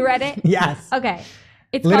 Have you read it? Yes. Okay.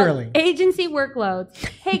 It's Literally. called Agency Workloads.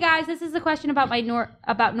 Hey guys, this is a question about my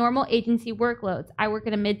about normal agency workloads. I work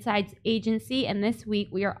at a mid-sized agency, and this week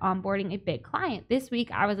we are onboarding a big client. This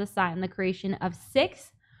week I was assigned the creation of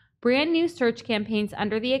 6 brand new search campaigns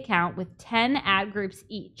under the account with 10 ad groups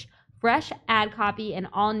each, fresh ad copy, and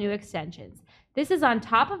all new extensions. This is on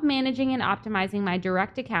top of managing and optimizing my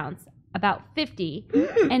direct accounts, about 50,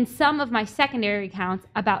 and some of my secondary accounts,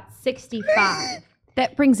 about 65.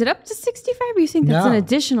 That brings it up to 65, or you think that's an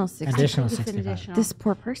additional 65? Additional It's an 65. additional. This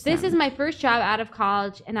poor person. This is my first job out of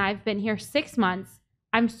college, and I've been here 6 months.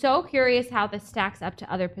 I'm so curious how this stacks up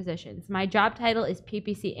to other positions. My job title is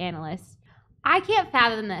PPC Analyst. I can't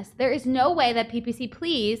fathom this. There is no way that PPC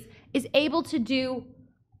Please is able to do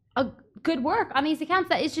a good work on these accounts.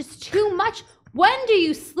 That is just too much. When do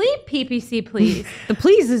you sleep, PPC Please? The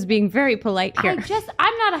please is being very polite here.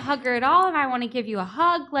 I'm not a hugger at all, and I want to give you a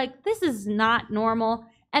hug. Like, this is not normal.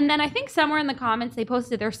 And then I think somewhere in the comments they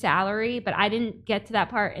posted their salary, but I didn't get to that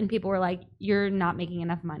part, and people were like, you're not making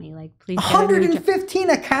enough money. Like, please. 115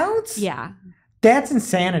 accounts? Yeah. That's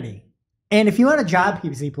insanity. And if you want a job,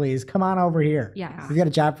 PPC Please, come on over here. Yeah. We've got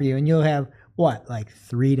a job for you, and you'll have, what, like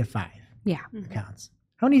 3 to 5 accounts.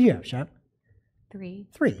 How many do you have, Shep? 3.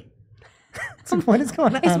 3. So what is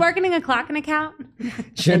going on? Is marketing a clock an account?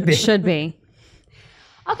 Should be. Should be.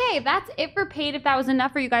 Okay, that's it for paid. If that was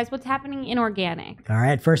enough for you guys, what's happening in organic? All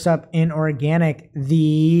right, first up in organic,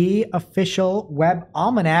 the official Web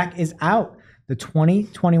Almanac is out. The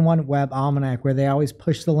 2021 Web Almanac, where they always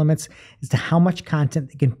push the limits as to how much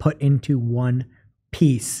content they can put into one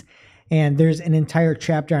piece. And there's an entire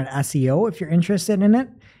chapter on SEO if you're interested in it.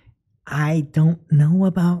 I don't know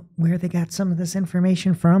about where they got some of this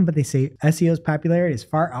information from, but they say SEO's popularity has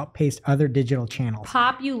far outpaced other digital channels.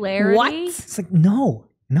 Popularity? What? It's like, no,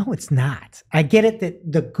 it's not. I get it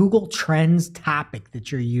that the Google Trends topic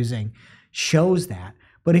that you're using shows that.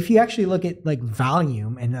 But if you actually look at like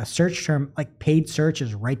volume and a search term, like paid search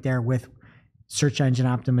is right there with search engine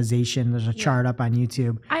optimization. There's a chart up on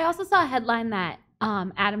YouTube. I also saw a headline that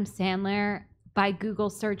Adam Sandler, by Google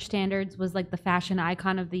search standards, was like the fashion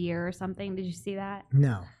icon of the year or something. Did you see that?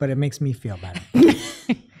 No, but it makes me feel better.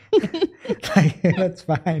 That's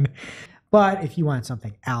fine. But if you want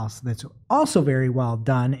something else that's also very well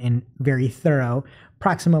done and very thorough,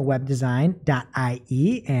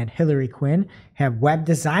 ProximaWebDesign.ie and Hillary Quinn have web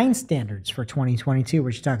design standards for 2022,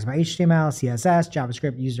 where she talks about HTML, CSS,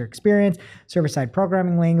 JavaScript, user experience, server-side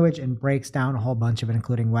programming language, and breaks down a whole bunch of it,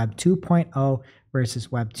 including Web 2.0 versus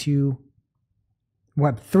Web 3.0,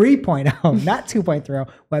 not 2.0,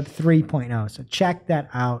 Web 3.0. So check that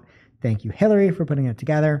out. Thank you, Hillary, for putting it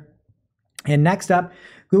together. And next up,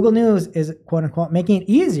 Google News is, quote unquote, making it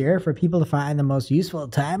easier for people to find the most useful,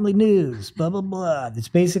 timely news, blah, blah, blah. It's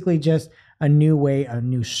basically just a new way, a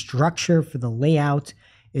new structure for the layout.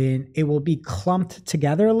 And it will be clumped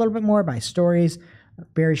together a little bit more by stories.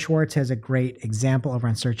 Barry Schwartz has a great example over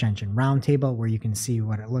on Search Engine Roundtable where you can see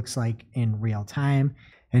what it looks like in real time.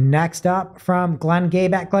 And next up from Glenn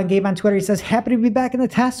Gabe at Glenn Gabe on Twitter, he says, happy to be back in the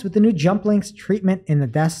test with the new jump links treatment in the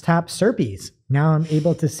desktop SERPs. Now I'm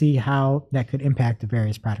able to see how that could impact the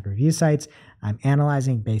various product review sites I'm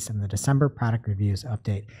analyzing based on the December product reviews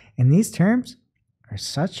update. And these terms are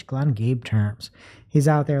such Glenn Gabe terms. He's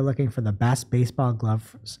out there looking for the best baseball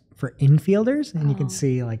gloves for infielders. And you can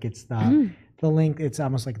see like it's the link. It's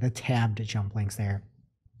almost like the tabbed jump links there.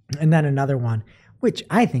 And then another one, which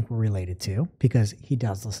I think we're related to because he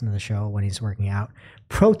does listen to the show when he's working out.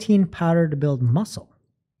 Protein powder to build muscle.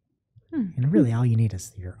 And really all you need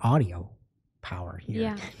is your audio power here.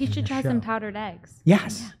 Yeah, he should try some powdered eggs.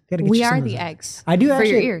 Yes. Yeah. We are the eggs. I do for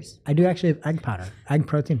actually, your ears. I do actually have egg powder, egg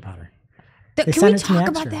protein powder. Can we talk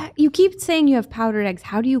about that? You keep saying you have powdered eggs.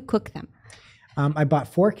 How do you cook them? I bought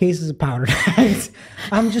 4 cases of powdered eggs.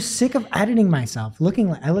 I'm just sick of editing myself.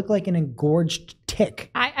 I look like an engorged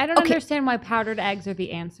tick. I don't understand why powdered eggs are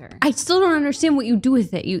the answer. I still don't understand what you do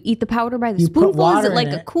with it. You eat the powder by the spoonful? Is it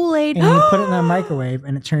like a Kool-Aid? And you put it in the microwave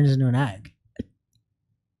and it turns into an egg.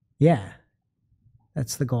 Yeah.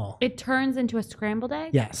 That's the goal. It turns into a scrambled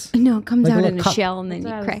egg? Yes. No, it comes Like out a in a cup. shell and then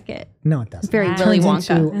you crack it. No, it doesn't. Very it Willy turns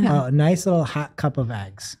Wonka. into a nice little hot cup of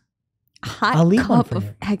eggs. Hot leave one cup for of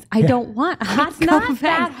you. eggs. I don't want a hot It's cup not of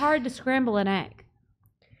that eggs. hard to scramble an egg.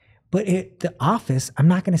 But at the office, I'm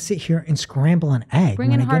not going to sit here and scramble an egg.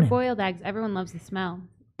 Bring in when I get hard-boiled eggs. Everyone loves the smell.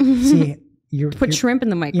 See, Put shrimp in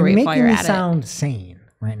the you're microwave making while you're me at sound sane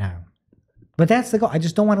right now. But that's the goal. I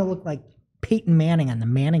just don't want to look like Peyton Manning on the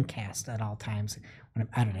Manning cast at all times when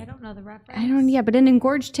I'm editing. I don't know the reference. But an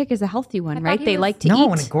engorged tick is a healthy one, right? They like to eat.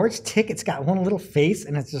 No, an engorged tick, it's got one little face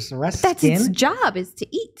and it's just the rest That's skin. its job is to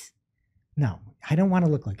eat. No, I don't want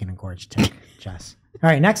to look like an engorged tick, Jess. All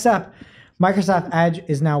right, next up, Microsoft Edge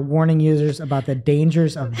is now warning users about the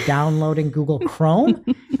dangers of downloading Google Chrome.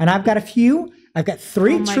 And I've got a few. I've got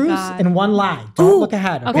 3 truths and 1 lie. Don't look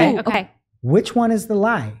ahead. Okay. Which one is the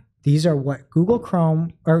lie? These are what Google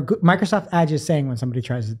Chrome or Microsoft Edge is saying when somebody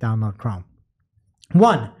tries to download Chrome.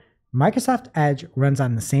 1, Microsoft Edge runs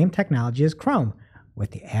on the same technology as Chrome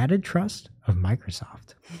with the added trust of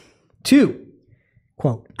Microsoft. 2,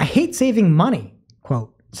 quote, I hate saving money,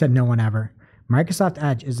 quote, said no one ever. Microsoft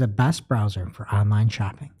Edge is the best browser for online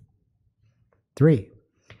shopping. 3,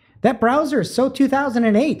 that browser is so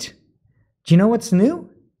 2008. Do you know what's new?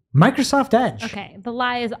 Microsoft Edge. Okay, the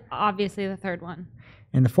lie is obviously the third one.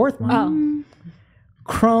 And the 4th one,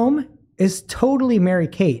 Chrome is totally Mary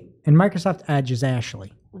Kate and Microsoft Edge is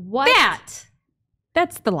Ashley. What?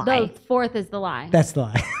 That's the lie. The 4th is the lie. That's the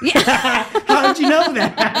lie. How did you know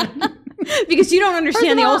that? Because you don't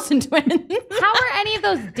understand the Olsen twins. How are any of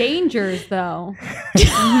those dangers, though?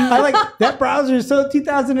 I like that browser is so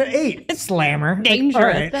 2008. Slammer.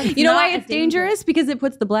 Dangerous. Like, You know why not it's a danger. dangerous? Because it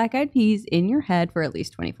puts the black eyed peas in your head for at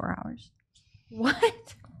least 24 hours.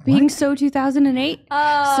 What? Being so 2008,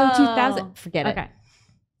 Oh. so 2000. Forget it. Okay.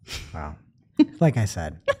 wow. Like I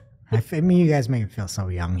said, you guys make me feel so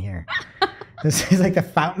young here. This is like the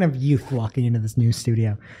fountain of youth walking into this new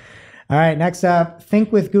studio. All right, next up,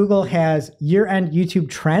 Think with Google has year-end YouTube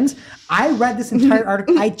trends. I read this entire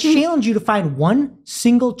article. I challenge you to find one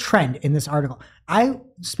single trend in this article. I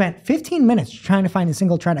spent 15 minutes trying to find a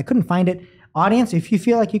single trend. I couldn't find it. Audience, if you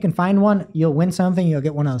feel like you can find one, you'll win something. You'll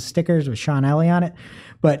get one of those stickers with Sean Ellie on it.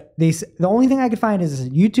 But the only thing I could find is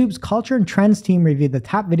YouTube's Culture and Trends team reviewed the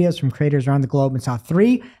top videos from creators around the globe and saw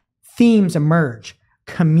 3 themes emerge: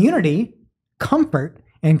 community, comfort,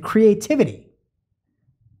 and creativity.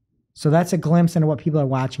 So that's a glimpse into what people are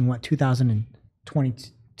watching, what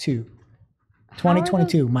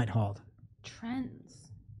 2022 might hold. Trends.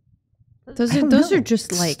 Those are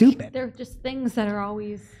just like stupid. They're just things that are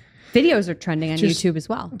always... videos are trending on YouTube as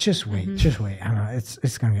well. Just wait. I don't know.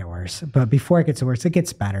 It's going to get worse. But before it gets worse, it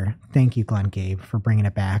gets better. Thank you, Glenn Gabe, for bringing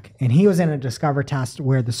it back. And he was in a Discover test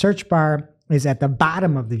where the search bar is at the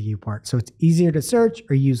bottom of the viewport. So it's easier to search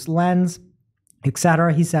or use Lens,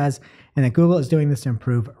 etc. He says, and that Google is doing this to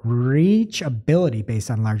improve reachability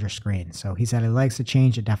based on larger screens. So he said he likes the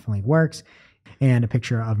change. It definitely works. And a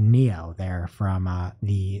picture of Neo there from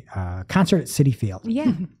the concert at Citi Field.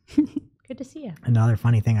 Yeah. Good to see you. Another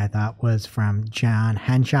funny thing I thought was from John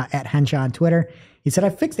Henshaw at Henshaw on Twitter. He said, I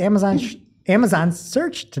fixed Amazon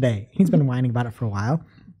search today. He's been whining about it for a while.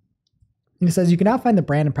 And he says, you can now find the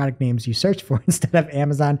brand and product names you searched for instead of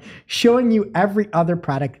Amazon showing you every other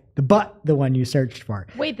product but the one you searched for.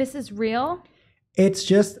 Wait, this is real? It's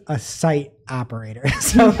just a site operator.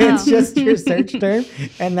 So it's just your search term,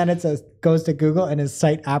 and then it goes to Google and is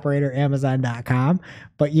site operator Amazon.com.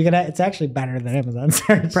 But it's actually better than Amazon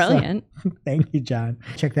search. Brilliant. So, thank you, John.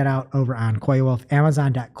 Check that out over on Coywolf,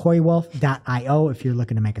 Amazon.coywolf.io if you're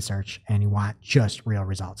looking to make a search and you want just real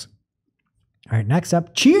results. All right, next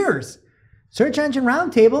up, Cheers. Search Engine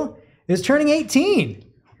Roundtable is turning 18.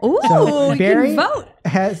 Ooh, So you can vote.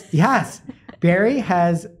 Barry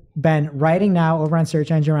has been writing now over on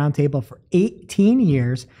Search Engine Roundtable for 18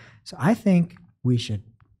 years. So I think we should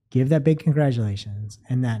give that big congratulations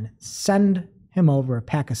and then send him over a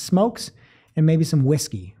pack of smokes and maybe some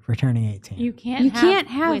whiskey for turning 18. You can't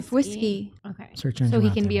have whiskey. Okay. Search so Engine he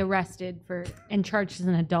can be Roundtable. arrested and charged as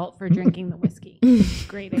an adult for drinking the whiskey.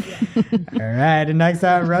 Great idea. All right. And next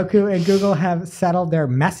up, Roku and Google have settled their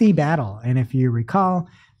messy battle. And if you recall,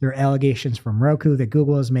 there are allegations from Roku that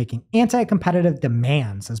Google is making anti-competitive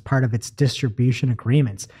demands as part of its distribution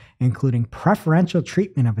agreements, including preferential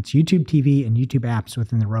treatment of its YouTube TV and YouTube apps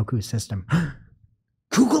within the Roku system.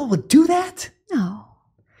 Google would do that? No.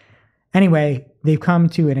 Anyway, they've come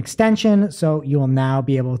to an extension, so you will now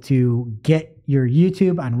be able to get your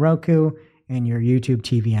YouTube on Roku and your YouTube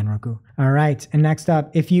TV on Roku. All right, and next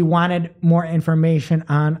up, if you wanted more information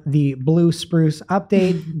on the Blue Spruce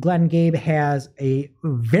update, Glenn Gabe has a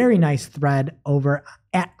very nice thread over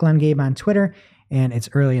at Glenn Gabe on Twitter, and it's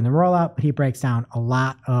early in the rollout, but he breaks down a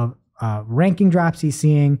lot of ranking drops he's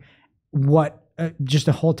seeing, just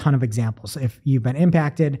a whole ton of examples. If you've been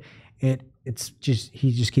impacted, he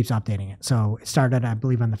just keeps updating it. So it started, I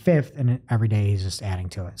believe, on the 5th, and every day he's just adding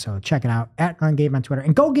to it. So check it out at Glenn Gabe on Twitter,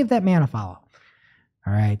 and go give that man a follow.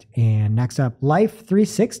 All right. And next up, Life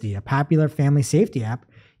 360, a popular family safety app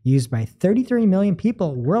used by 33 million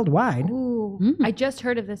people worldwide. Ooh, I just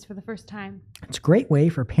heard of this for the first time. It's a great way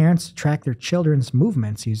for parents to track their children's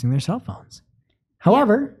movements using their cell phones.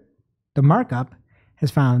 However, the markup has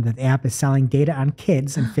found that the app is selling data on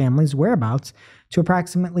kids and families' whereabouts to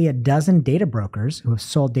approximately a dozen data brokers who have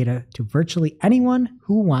sold data to virtually anyone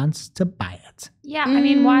who wants to buy it. Yeah, I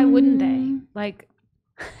mean, why wouldn't they?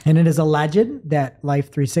 And it is alleged that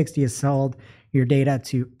Life 360 has sold your data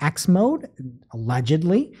to Xmode,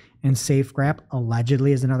 allegedly, and SafeGraph,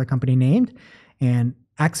 allegedly, is another company named. And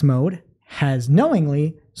Xmode has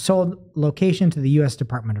knowingly sold location to the U.S.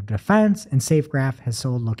 Department of Defense, and SafeGraph has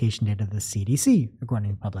sold location data to the CDC,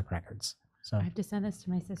 according to public records. So I have to send this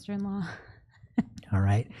to my sister-in-law. All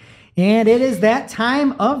right. And it is that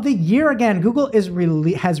time of the year again. Google has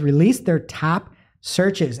released their top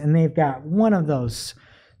searches, and they've got one of those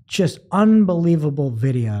just unbelievable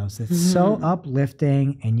videos that's so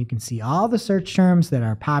uplifting, and you can see all the search terms that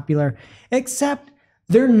are popular, except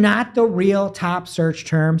they're not the real top search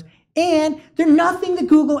terms, and they're nothing that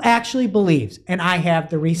Google actually believes. And I have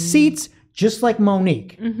the receipts, just like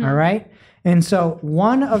Monique. All right. And so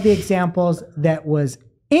one of the examples that was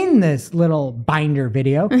in this little binder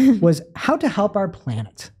video was how to help our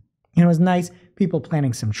planet. And it was nice, people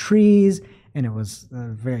planting some trees, and it was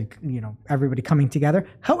very, everybody coming together.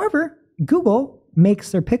 However, Google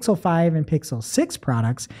makes their Pixel 5 and Pixel 6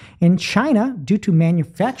 products in China due to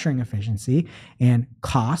manufacturing efficiency and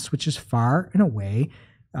cost, which is far and away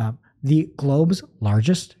the globe's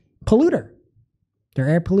largest polluter. Their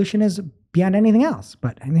air pollution is beyond anything else,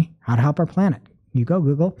 but how to help our planet. You go,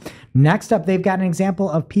 Google. Next up, they've got an example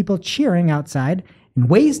of people cheering outside and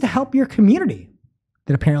ways to help your community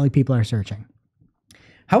that apparently people are searching.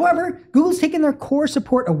 However, Google's taken their core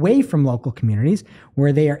support away from local communities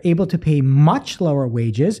where they are able to pay much lower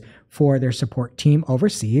wages for their support team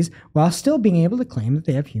overseas while still being able to claim that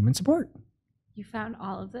they have human support. You found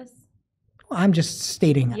all of this? Well, I'm just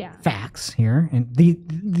stating facts here. And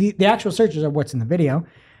the actual searches are what's in the video.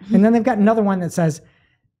 And then they've got another one that says,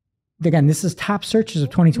 again, this is top searches of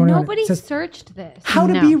 2021. Nobody searched this. How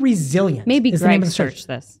to be resilient. Maybe Greg searched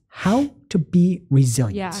this. How to be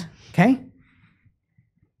resilient. Yeah. Okay?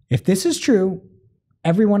 If this is true,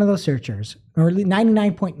 every one of those searchers, or at least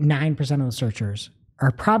 99.9% of those searchers,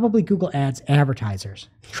 are probably Google Ads advertisers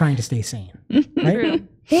trying to stay sane. Right? True.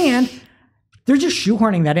 And they're just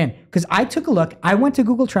shoehorning that in. Because I took a look, I went to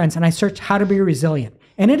Google Trends and I searched how to be resilient.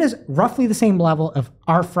 And it is roughly the same level of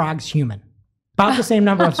 "Are frogs human?" About the same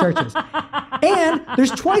number of searches. And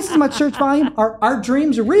there's twice as much search volume. Are our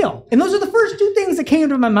dreams real? And those are the first two things that came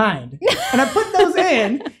to my mind. And I put those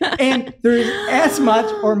in, and there's as much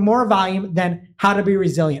or more volume than how to be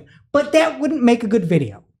resilient. But that wouldn't make a good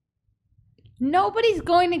video. Nobody's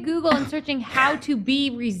going to Google and searching how to be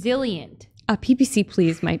resilient. PPC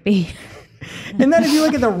please might be. And then if you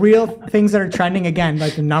look at the real things that are trending, again,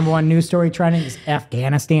 like the number one news story trending is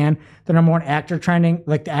Afghanistan. The number one actor trending,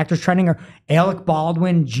 like the actors trending are Alec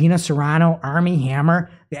Baldwin, Gina Serrano, Armie Hammer.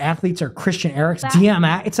 The athletes are Christian Eric's,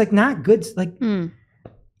 DMX. It's like not good. Like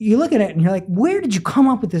you look at it and you're like, where did you come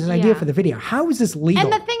up with this idea for the video? How is this legal?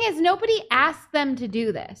 And the thing is, nobody asked them to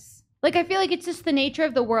do this. Like, I feel like it's just the nature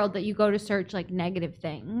of the world that you go to search like negative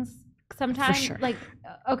things. Sometimes, like,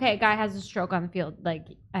 okay, a guy has a stroke on the field. Like,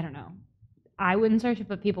 I don't know. I wouldn't search it,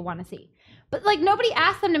 but people want to see. But like, nobody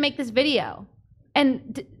asked them to make this video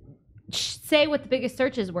and say what the biggest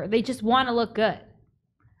searches were. They just want to look good.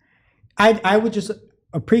 I would just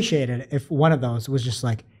appreciate it if one of those was just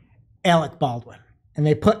like Alec Baldwin, and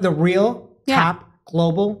they put the real top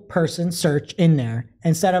global person search in there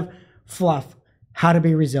instead of fluff, how to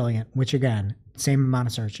be resilient, which again, same amount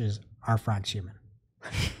of searches, are frogs human.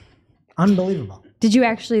 Unbelievable. Did you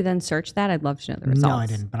actually then search that? I'd love to know the results. No, I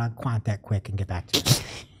didn't, but I'll Qwant that quick and get back to you.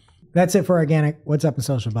 That's it for organic. What's up in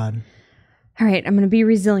social, bud? All right, I'm going to be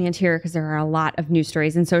resilient here because there are a lot of news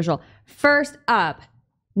stories in social. First up,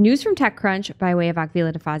 news from TechCrunch by way of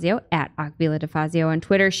Akvila DeFazio at Akvila DeFazio on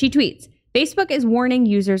Twitter. She tweets, Facebook is warning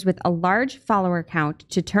users with a large follower count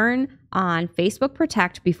to turn on Facebook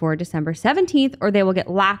Protect before December 17th or they will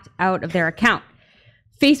get locked out of their account.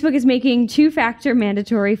 Facebook is making two-factor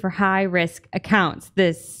mandatory for high-risk accounts.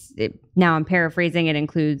 Now I'm paraphrasing, it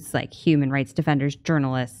includes like human rights defenders,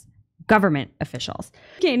 journalists, government officials.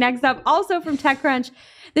 Okay, next up, also from TechCrunch,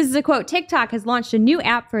 this is a quote. TikTok has launched a new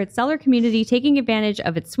app for its seller community, taking advantage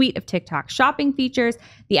of its suite of TikTok shopping features.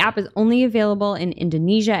 The app is only available in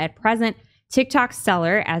Indonesia at present. TikTok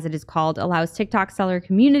Seller, as it is called, allows TikTok seller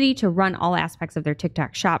community to run all aspects of their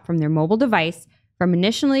TikTok shop from their mobile device, from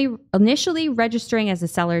initially registering as a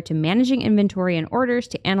seller to managing inventory and orders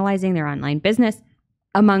to analyzing their online business,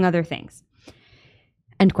 among other things.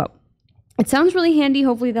 End quote. It sounds really handy.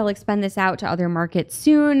 Hopefully they'll expand this out to other markets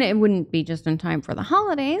soon. It wouldn't be just in time for the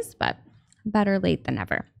holidays, but better late than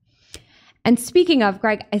never. And speaking of,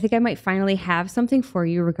 Greg, I think I might finally have something for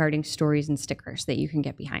you regarding stories and stickers that you can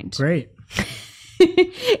get behind. Great.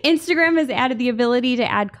 Instagram has added the ability to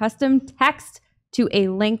add custom text to a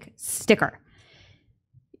link sticker.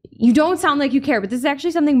 You don't sound like you care, but this is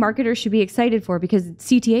actually something marketers should be excited for because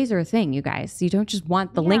CTAs are a thing, you guys. You don't just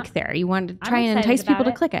want the link there. You want to try and entice people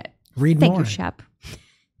to click it. Read Thank more. you, Shep.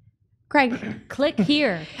 Greg, Click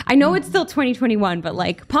here. I know it's still 2021, but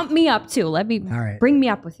like pump me up too. Bring me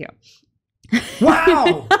up with you.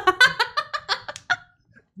 Wow.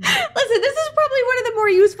 Listen, this is probably one of the more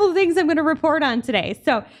useful things I'm going to report on today.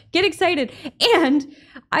 So get excited. And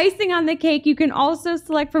icing on the cake, you can also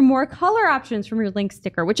select for more color options from your link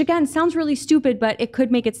sticker, which again sounds really stupid, but it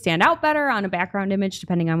could make it stand out better on a background image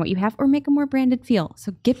depending on what you have or make a more branded feel.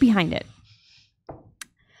 So get behind it.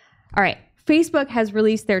 All right. Facebook has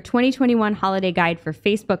released their 2021 holiday guide for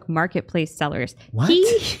Facebook Marketplace sellers. What?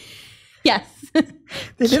 Yes.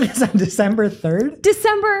 They did this on December 3rd?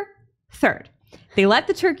 December 3rd. They let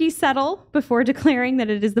the turkey settle before declaring that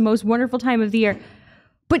it is the most wonderful time of the year.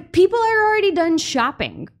 But people are already done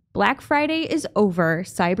shopping. Black Friday is over.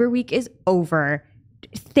 Cyber Week is over.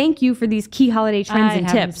 Thank you for these key holiday trends and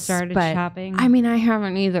tips. Started shopping. I mean, I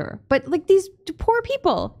haven't either. But like these poor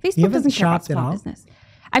people, Facebook doesn't care about small business.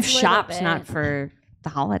 I've shopped, not for the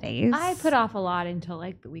holidays. I put off a lot until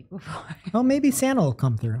like the week before. Well, maybe Santa will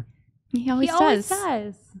come through. He always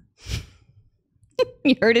does.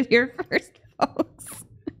 You heard it here first, folks.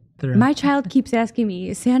 My child keeps asking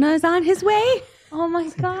me, Santa is on his way? Oh my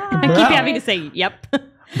God. I keep having to say, yep.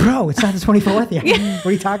 Bro, it's not the 24th yet. What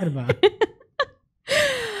are you talking about?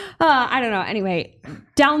 I don't know. Anyway,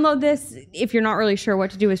 download this if you're not really sure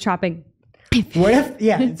what to do with shopping. What if,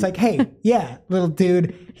 it's like, hey, little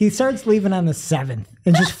dude, he starts leaving on the 7th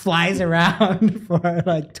and just flies around for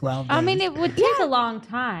like 12 days. I mean, it would take a long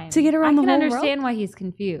time to get around the whole world. I can understand why he's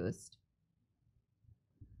confused.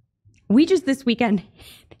 We just this weekend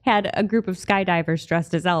had a group of skydivers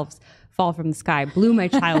dressed as elves fall from the sky. Blew my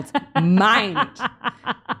child's mind.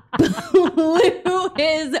 Blew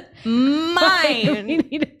his mind. We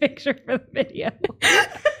need a picture for the video.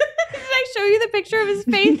 Did I show you the picture of his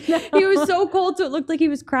face? No. He was so cold, so it looked like he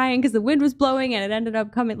was crying because the wind was blowing, and it ended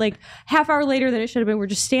up coming like half hour later than it should have been. We're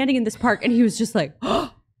just standing in this park, and he was just like,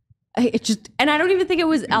 and I don't even think it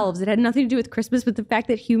was elves. It had nothing to do with Christmas, but the fact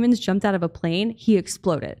that humans jumped out of a plane, he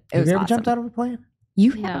exploded. Have you ever jumped out of a plane?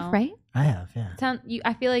 You have, right? I have, yeah.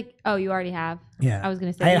 I feel like, you already have. Yeah. I was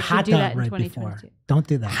going to say, I had you a hot should do dog that in right 2022. before. Don't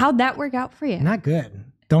do that. How'd that work out for you? Not good.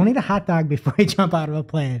 Don't eat a hot dog before you jump out of a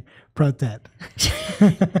plane. Pro tip.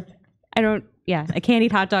 I can't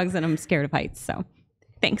eat hot dogs and I'm scared of heights. So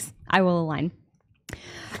thanks. I will align.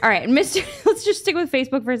 All right, let's just stick with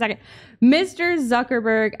Facebook for a second. Mr.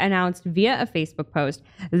 Zuckerberg announced via a Facebook post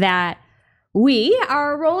that we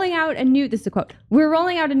are rolling out this is a quote, we're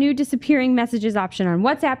rolling out a new disappearing messages option on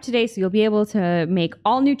WhatsApp today, so you'll be able to make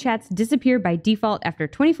all new chats disappear by default after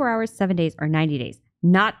 24 hours, 7 days, or 90 days.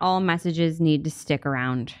 Not all messages need to stick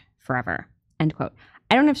around forever, end quote.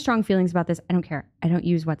 I don't have strong feelings about this. I don't care. I don't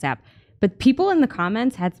use WhatsApp. But people in the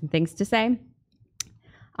comments had some things to say.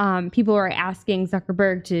 People are asking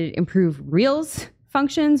Zuckerberg to improve Reels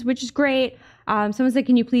functions, which is great. Someone said,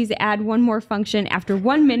 can you please add one more function after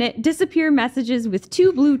 1 minute, disappear messages with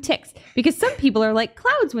 2 blue ticks? Because some people are like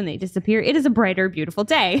clouds when they disappear. It is a brighter, beautiful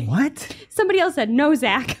day. What? Somebody else said, no,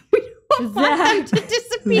 Zach. We don't want them to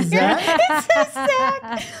disappear. It says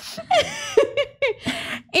Zach.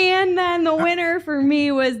 And then the winner for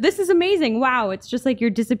me was, this is amazing. Wow, it's just like your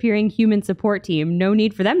disappearing human support team. No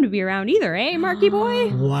need for them to be around either, eh, Marky boy?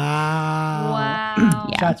 Wow. Wow.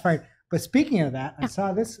 Yeah. Shots fired. But speaking of that, I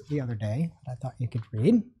saw this the other day that I thought you could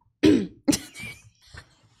read. There's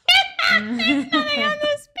nothing on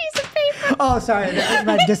this piece of paper. Oh, sorry. That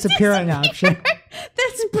was my disappearing option.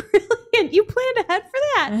 That's brilliant. You planned ahead for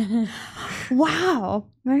that. Wow.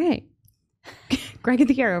 All right. Greg at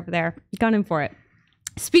the air over there. Gunning for it.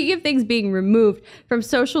 Speaking of things being removed from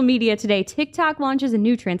social media today, TikTok launches a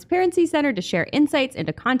new transparency center to share insights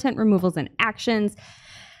into content removals and actions.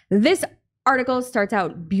 This article starts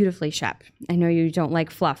out beautifully, Shep. I know you don't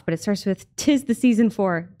like fluff, but it starts with, "'Tis the season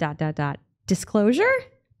for ... disclosure?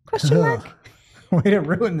 Question mark. Way to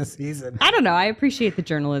ruin the season. I don't know. I appreciate the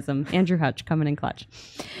journalism. Andrew Hutch coming in clutch.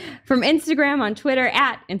 From Instagram on Twitter,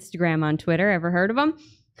 at Instagram on Twitter. Ever heard of them?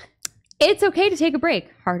 It's okay to take a break.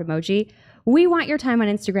 Heart emoji. We want your time on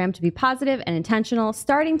Instagram to be positive and intentional.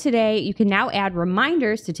 Starting today, you can now add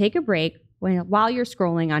reminders to take a break while you're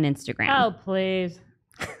scrolling on Instagram. Oh, please.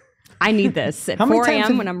 I need this. At 4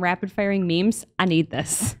 a.m. when I'm rapid firing memes, I need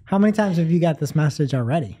this. How many times have you got this message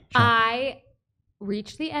already? I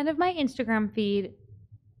reach the end of my Instagram feed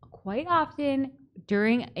quite often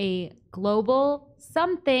during a global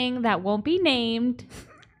something that won't be named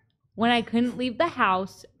when I couldn't leave the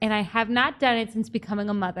house, and I have not done it since becoming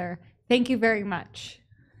a mother. Thank you very much.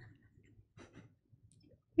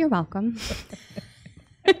 You're welcome.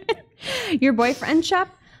 Your boyfriend, Shep,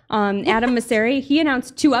 Adam Masseri, he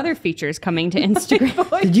announced 2 other features coming to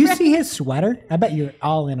Instagram. Did you see his sweater? I bet you're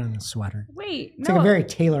all in on the sweater. Wait, It's like a very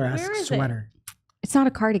Taylor-esque sweater. It's not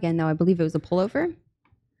a cardigan, though. I believe it was a pullover.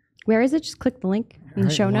 Where is it? Just click the link in the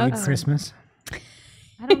show Merry notes. Christmas.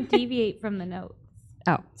 I don't deviate from the note.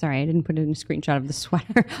 Oh, sorry. I didn't put in a screenshot of the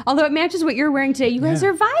sweater. Although it matches what you're wearing today. You guys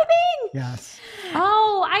are vibing. Yes.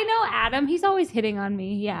 Oh, I know Adam. He's always hitting on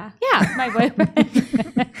me. Yeah. Yeah. My boyfriend.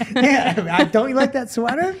 Yeah. Don't you like that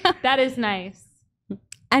sweater? That is nice.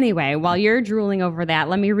 Anyway, while you're drooling over that,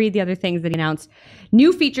 let me read the other things that he announced.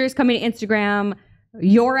 New features coming to Instagram.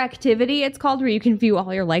 Your Activity, it's called, where you can view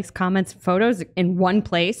all your likes, comments, photos in one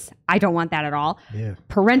place. I don't want that at all. Yeah.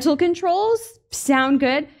 Parental controls sound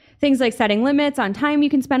good. Things like setting limits on time you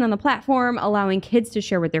can spend on the platform, allowing kids to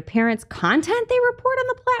share with their parents content they report on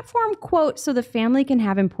the platform, quote, so the family can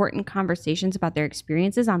have important conversations about their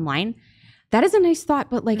experiences online. That is a nice thought,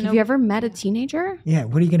 but like, have you ever met a teenager? Yeah.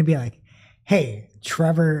 What are you going to be like? Hey,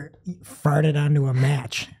 Trevor farted onto a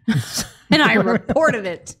match. And I reported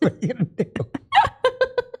it. What are you going to do?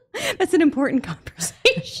 That's an important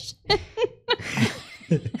conversation.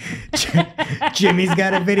 Jimmy's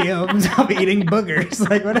got a video of himself eating boogers.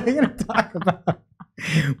 Like, what are they going to talk about?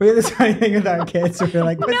 We have this funny thing with our kids. Where we're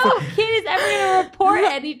like, No kid is ever going to report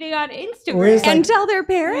anything on Instagram. We're just like- And tell their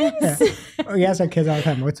parents? Yeah. We ask our kids all the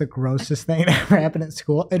time, what's the grossest thing that ever happened at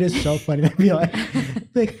school? It is so funny. They'd be like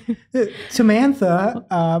Samantha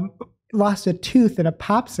lost a tooth in a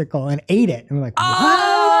popsicle and ate it. And we're like, what?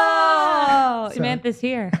 Oh, So- Samantha's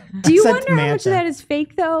here. Do you Said wonder how much of Samantha. that is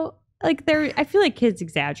fake, though? Like, I feel like kids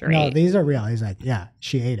exaggerate. No, these are real. He's like, yeah,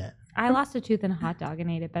 she ate it. I lost a tooth in a hot dog and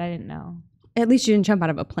ate it, but I didn't know. At least you didn't jump out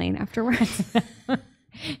of a plane afterwards.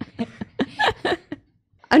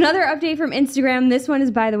 Another update from Instagram. This one is,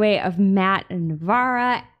 by the way, of Matt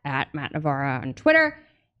Navarra, at Matt Navarra on Twitter.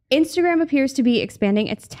 Instagram appears to be expanding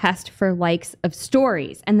its test for likes of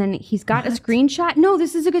stories. And then he's got a screenshot. No,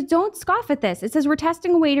 this is a good, don't scoff at this. It says, we're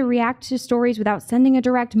testing a way to react to stories without sending a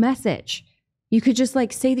direct message. You could just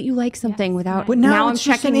like say that you like something without, But now I'm it's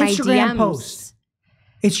just checking an my Instagram DMs. post.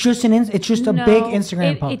 It's just a big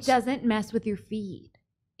Instagram post. It doesn't mess with your feed.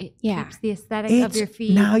 It Yeah. keeps the aesthetic of your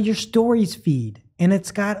feed. Now your stories feed, and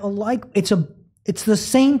it's got a like. It's the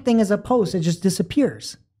same thing as a post. It just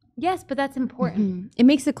disappears. Yes, but that's important. It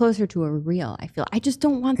makes it closer to a reel, I feel. I just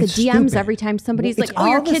don't want the It's DMs stupid. every time somebody's It's like, oh,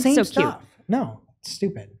 your all the kid's same so stuff. cute. No,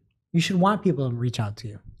 stupid. You should want people to reach out to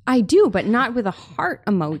you. I do, but not with a heart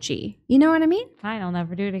emoji. You know what I mean? Fine, I'll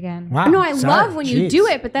never do it again. Wow. No, I sorry. love when you Jeez. do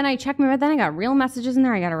it, but then I check my, then I got real messages in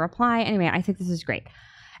there. I got to reply. Anyway, I think this is great.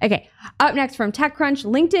 Okay, up next from TechCrunch,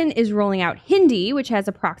 LinkedIn is rolling out Hindi, which has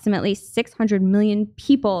approximately 600 million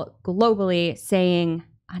people globally saying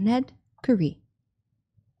Aned Kuri.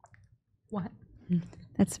 What?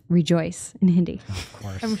 That's rejoice in Hindi. Of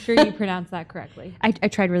course. I'm sure you pronounced that correctly. I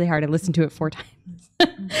tried really hard. I listened to it 4 times. All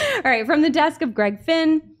right, from the desk of Greg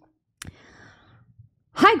Finn.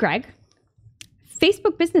 Hi, Greg.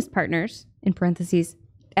 Facebook Business Partners, in parentheses,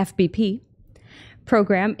 FBP,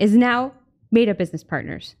 program is now Meta Business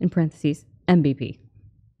Partners, in parentheses, MBP.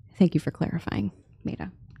 Thank you for clarifying,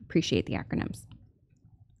 Meta. Appreciate the acronyms.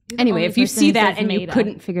 Anyway, if you see that and you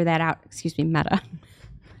couldn't figure that out, excuse me, Meta.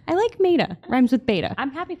 I like Meta. Rhymes with beta.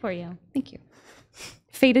 I'm happy for you. Thank you.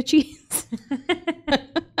 Feta cheese. All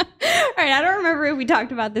right, I don't remember if we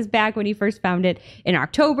talked about this back when he first found it in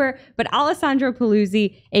October, but Alessandro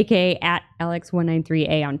Paluzzi, aka at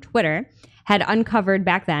Alex193A on Twitter, had uncovered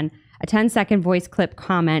back then a 10-second voice clip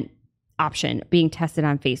comment option being tested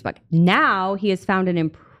on Facebook. Now he has found an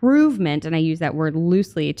improvement, and I use that word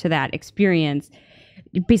loosely, to that experience.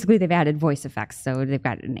 Basically, they've added voice effects. So they've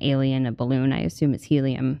got an alien, a balloon, I assume it's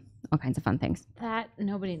helium, all kinds of fun things. That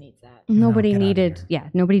nobody needs that. Nobody get out of needed,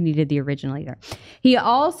 nobody needed the original either. He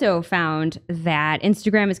also found that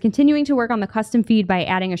Instagram is continuing to work on the custom feed by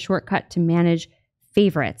adding a shortcut to manage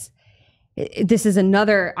favorites. This is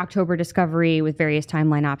another October discovery with various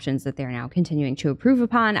timeline options that they're now continuing to improve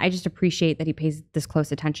upon. I just appreciate that he pays this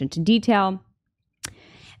close attention to detail.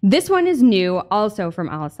 This one is new, also from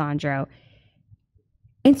Alessandro.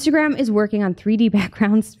 Instagram is working on 3D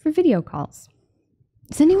backgrounds for video calls.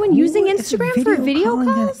 Is anyone using Instagram for video calling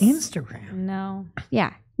on calls? Instagram. No.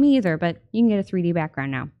 Yeah, me either, but you can get a 3D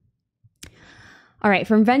background now. All right,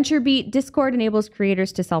 from VentureBeat, Discord enables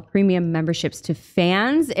creators to sell premium memberships to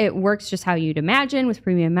fans. It works just how you'd imagine. With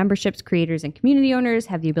premium memberships, creators and community owners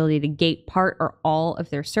have the ability to gate part or all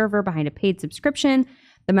of their server behind a paid subscription.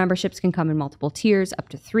 The memberships can come in multiple tiers, up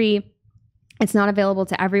to 3. It's not available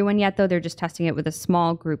to everyone yet, though. They're just testing it with a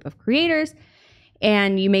small group of creators,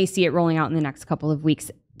 and you may see it rolling out in the next couple of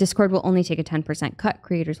weeks. Discord will only take a 10% cut.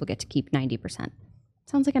 Creators will get to keep 90%.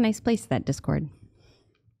 Sounds like a nice place, that Discord.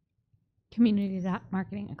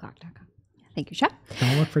 Community.marketingoclock.com. Thank you, Shep.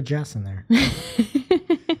 Don't look for Jess in there.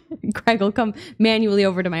 Greg will come manually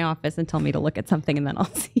over to my office and tell me to look at something, and then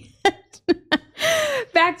I'll see it.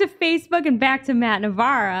 Back to Facebook and back to Matt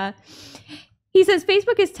Navarra. He says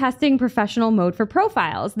Facebook is testing professional mode for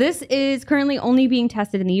profiles. This is currently only being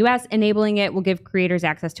tested in the US. Enabling it will give creators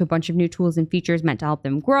access to a bunch of new tools and features meant to help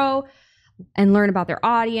them grow and learn about their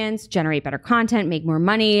audience, generate better content, make more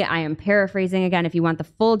money. I am paraphrasing again. If you want the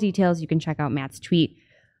full details, you can check out Matt's tweet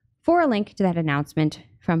for a link to that announcement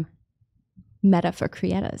from Meta for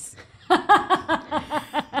Creators.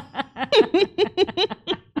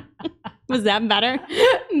 Was that better?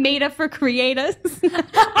 Meta for creators.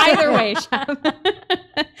 Either way, Shep.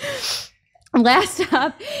 Last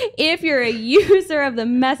up, if you're a user of the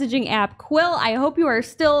messaging app Quill, I hope you are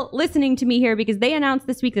still listening to me here, because they announced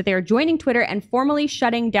this week that they are joining Twitter and formally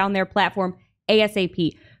shutting down their platform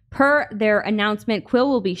ASAP. Per their announcement, Quill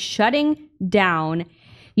will be shutting down.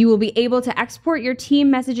 You will be able to export your team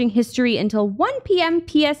messaging history until 1 p.m.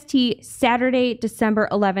 PST, Saturday, December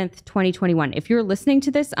 11th, 2021. If you're listening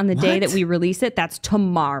to this on the day that we release it, that's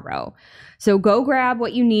tomorrow. So go grab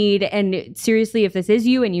what you need. And seriously, if this is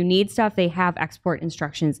you and you need stuff, they have export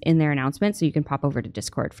instructions in their announcement, so you can pop over to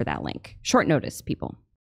Discord for that link. Short notice, people.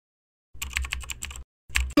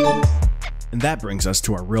 And that brings us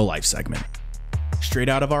to our real life segment. Straight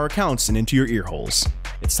out of our accounts and into your ear holes.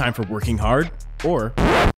 It's time for working hard or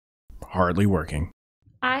hardly working.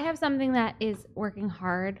 I have something that is working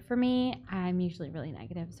hard for me. I'm usually really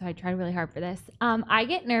negative, so I tried really hard for this. I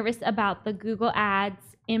get nervous about the Google Ads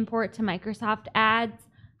import to Microsoft Ads.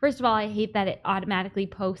 First of all, I hate that it automatically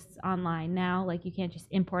posts online now. Like, you can't just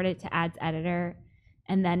import it to Ads Editor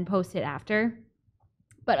and then post it after.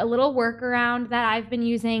 But a little workaround that I've been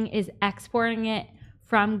using is exporting it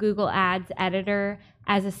from Google Ads Editor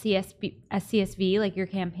as a CSV, like your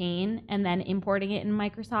campaign, and then importing it in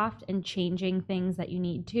Microsoft and changing things that you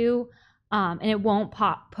need to. And it won't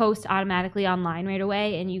post automatically online right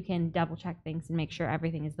away, and you can double check things and make sure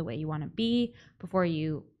everything is the way you want to be before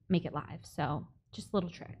you make it live. So just a little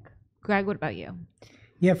trick. Greg, what about you?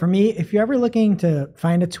 Yeah, for me, if you're ever looking to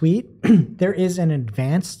find a tweet, there is an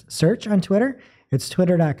advanced search on Twitter. It's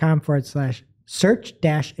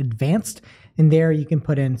twitter.com/search-advanced. And there you can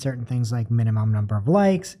put in certain things like minimum number of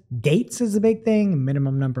likes. Dates is a big thing,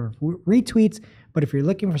 minimum number of retweets, But if you're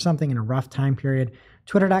looking for something in a rough time period,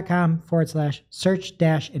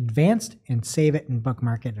 twitter.com/search-advanced and save it and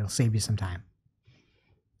bookmark it. It'll save you some time.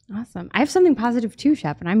 Awesome. I have something positive too,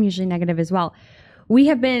 Chef, and I'm usually negative as well. We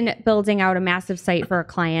have been building out a massive site for a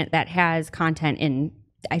client that has content in,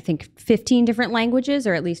 I think, 15 different languages,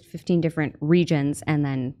 or at least 15 different regions, and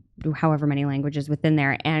then however many languages within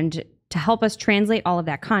there. And to help us translate all of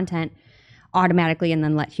that content automatically and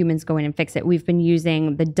then let humans go in and fix it, we've been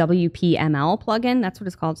using the WPML plugin. That's what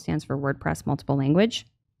it's called. It stands for WordPress Multiple Language,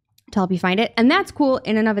 to help you find it. And that's cool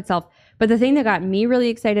in and of itself. But the thing that got me really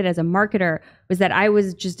excited as a marketer was that I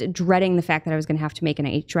was just dreading the fact that I was going to have to make an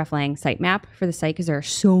hreflang sitemap for the site because there are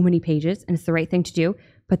so many pages and it's the right thing to do.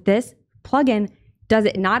 But this plugin does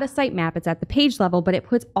it not a sitemap, it's at the page level, but it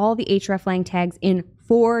puts all the hreflang tags in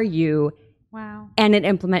for you. Wow. And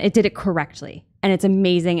it did it correctly. And it's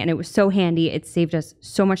amazing. And it was so handy. It saved us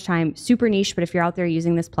so much time. Super niche, but if you're out there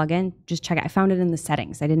using this plugin, just check it. I found it in the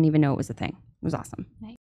settings. I didn't even know it was a thing. It was awesome.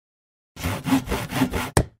 Nice.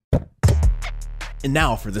 And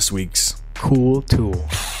now for this week's Cool tool.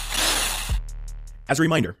 As a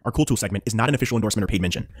reminder, our Cool Tool segment is not an official endorsement or paid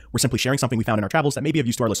mention. We're simply sharing something we found in our travels that may be of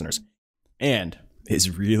use to our listeners. And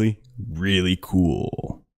is really, really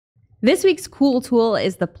cool. This week's cool tool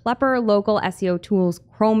is the PlePeper Local SEO Tools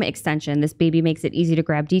Chrome extension. This baby makes it easy to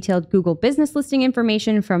grab detailed Google business listing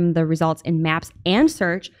information from the results in Maps and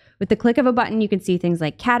Search. With the click of a button, you can see things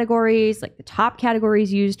like categories, like the top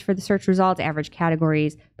categories used for the search results, average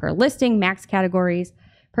categories per listing, max categories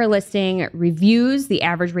per listing, reviews, the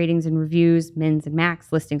average ratings and reviews, mins and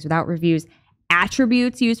max, listings without reviews,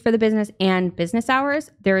 attributes used for the business, and business hours.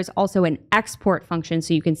 There is also an export function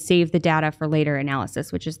so you can save the data for later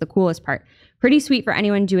analysis, which is the coolest part. Pretty sweet for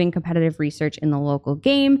anyone doing competitive research in the local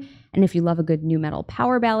game. And if you love a good nu metal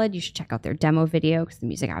power ballad, you should check out their demo video because the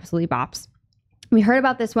music absolutely bops. We heard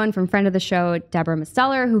about this one from friend of the show, Deborah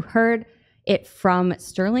Masteller, who heard it from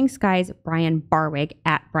Sterling Sky's Brian Barwig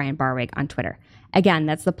at Brian Barwig on Twitter. Again,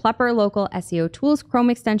 that's the PlePeper Local SEO Tools Chrome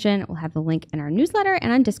extension. We'll have the link in our newsletter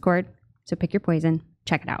and on Discord. So pick your poison.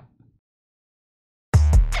 Check it out.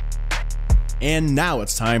 And now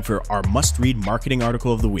it's time for our must-read marketing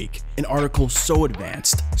article of the week. An article so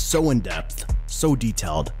advanced, so in-depth, so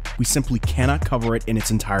detailed, we simply cannot cover it in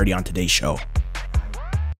its entirety on today's show.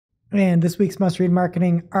 And this week's must-read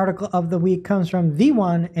marketing article of the week comes from the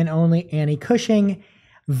one and only Annie Cushing,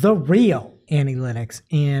 the real Annielytics.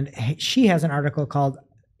 And she has an article called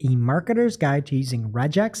A Marketer's Guide to Using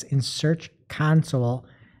Regex in Search Console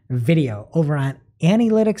video over on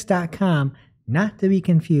Annielytics.com, not to be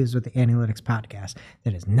confused with the Annielytics podcast.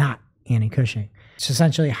 That is not Annie Cushing. It's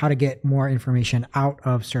essentially how to get more information out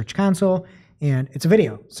of Search Console, and it's a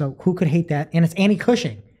video. So who could hate that? And it's Annie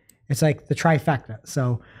Cushing. It's like the trifecta.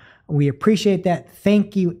 So we appreciate that.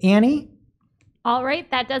 Thank you, Annie. All right,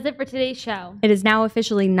 that does it for today's show. It is now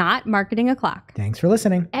officially not Marketing O'Clock. Thanks for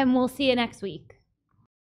listening. And we'll see you next week.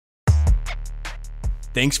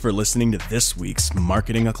 Thanks for listening to this week's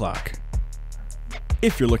Marketing O'Clock.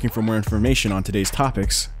 If you're looking for more information on today's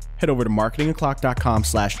topics, head over to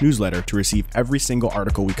marketingoclock.com/newsletter to receive every single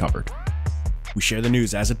article we covered. We share the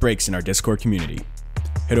news as it breaks in our Discord community.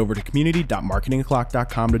 Head over to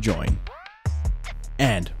community.marketingoclock.com to join.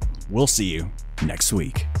 And we'll see you next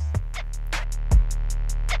week.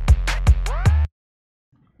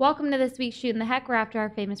 Welcome to this week's Shooting the Heck. We're after our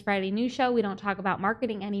famous Friday news show. We don't talk about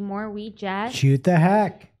marketing anymore. We just Shoot the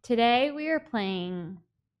heck. Today we are playing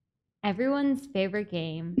everyone's favorite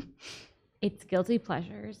game. It's Guilty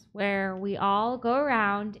Pleasures, where we all go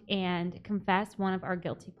around and confess one of our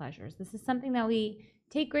guilty pleasures. This is something that we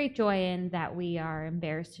take great joy in that we are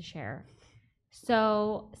embarrassed to share.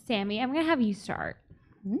 So, Sammy, I'm going to have you start.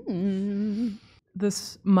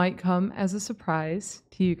 This might come as a surprise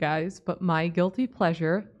to you guys, but my guilty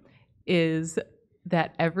pleasure is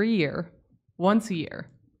that every year, once a year,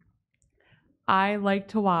 I like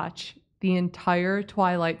to watch the entire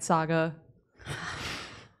Twilight Saga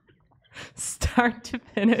start to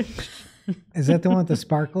finish. Is that the one with the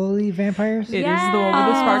sparkly vampires? It is the one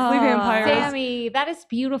with the sparkly vampires. Sammy, that is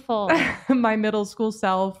beautiful. My middle school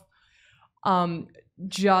self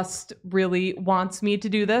just really wants me to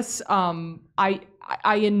do this. I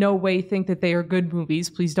in no way think that they are good movies.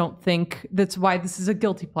 Please don't think that's why this is a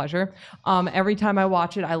guilty pleasure. Every time I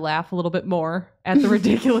watch it, I laugh a little bit more at the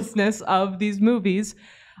ridiculousness of these movies.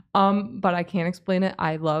 But I can't explain it.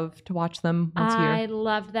 I love to watch them once a year. I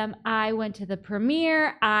loved them. I went to the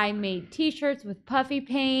premiere. I made t-shirts with puffy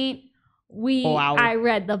paint. I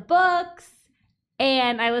read the books.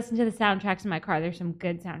 And I listened to the soundtracks in my car. There's some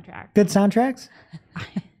good soundtracks. Good soundtracks?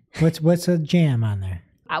 What's a jam on there?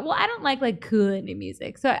 I don't like cool indie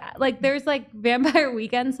music. So like there's like Vampire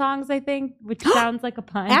Weekend songs, I think, which sounds like a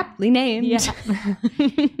pun. Aptly named. Yeah.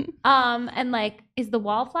 And like, is the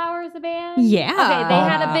Wallflowers a band? Yeah. Okay, they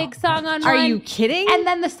had a big song on Are one. you kidding? And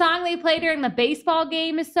then the song they play during the baseball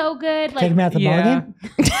game is so good. Like Take me out the ball game.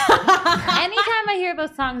 anytime I hear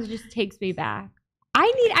those songs, it just takes me back.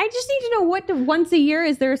 I just need to know what once a year,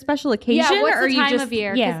 is there a special occasion? Yeah, what's or the are you time just, of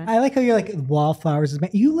year? Yeah. I like how you're like Wallflowers.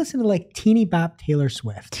 You listen to like teeny bop Taylor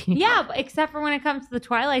Swift. Yeah, but except for when it comes to the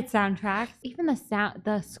Twilight soundtracks. Even the sound,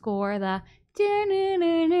 the score, the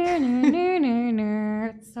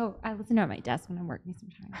so I listen to it at my desk when I'm working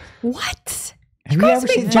sometimes. What? Have you guys ever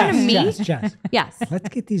make seen fun of me? Jess, Yes. let's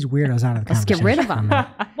get these weirdos out of the Let's get rid of conversation.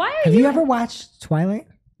 them. Why are Have you ever watched Twilight?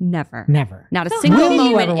 Never. Never. Not a So single how do you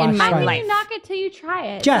moment ever watch in my How can life. you knock it till you try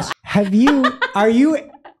it? Jess, are you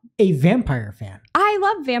a vampire fan? I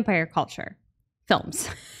love vampire culture films.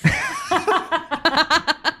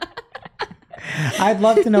 I'd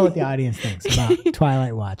love to know what the audience thinks about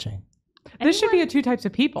Twilight watching. This should be a two types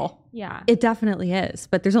of people. Yeah. It definitely is,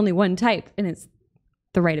 but there's only one type, and it's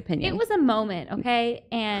the right opinion. It was a moment, okay?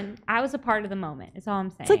 And I was a part of the moment, is all I'm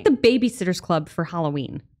saying. It's like the Babysitter's Club for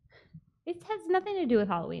Halloween. It has nothing to do with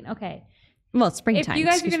Halloween. Okay. Well, it's springtime. If you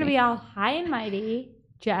guys are excuse going to me. be all high and mighty,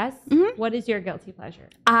 Jess, Mhm. what is your guilty pleasure?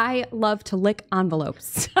 I love to lick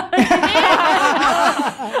envelopes. Ew.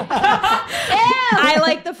 I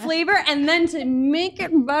like the flavor, and then to make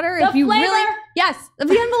it better, The if you flavor? really, yes, the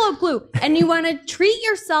envelope glue, and you want to treat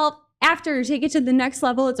yourself after you take it to the next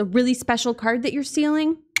level. It's a really special card that you're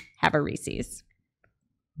sealing. Have a Reese's.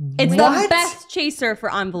 It's the What? best chaser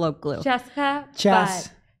for envelope glue. Jessica, Jess.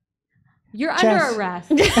 but you're Jess. under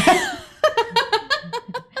arrest.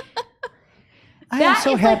 I am That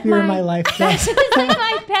so is happy like in my life. That Jess. is like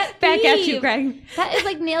my pet Back at you, peeve. Greg. That is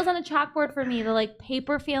like nails on a chalkboard for me. The like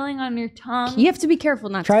paper feeling on your tongue. You have to be careful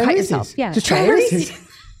not Try to cut Reese's. yourself. Yeah, Just try Reese's.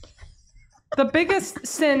 The biggest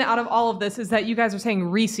sin out of all of this is that you guys are saying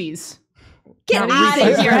Reese's. Get Not out of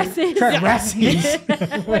Reese's. here. Reese's. Try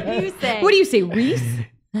Reese's. What do you say? What do you say, Reese?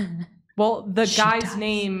 Well, the guy's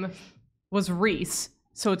name was Reese,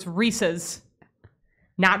 so it's Reese's,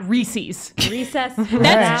 not Reese's. Recess.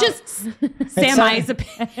 That's just Sami's sounds-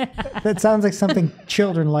 opinion. That sounds like something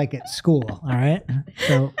children like at school. All right.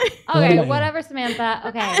 So Okay, what- whatever, Samantha.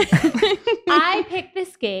 Okay. I picked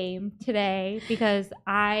this game today because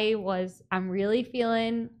I'm really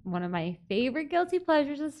feeling one of my favorite guilty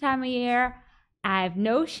pleasures this time of year. I have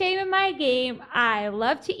no shame in my game. I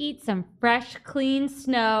love to eat some fresh, clean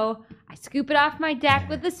snow. I scoop it off my deck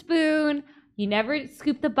with a spoon. You never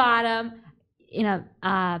scoop the bottom. In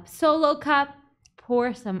a solo cup,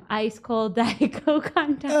 pour some ice cold Diet Coke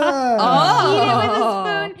on top. Oh. Eat it with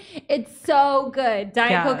a spoon. It's so good.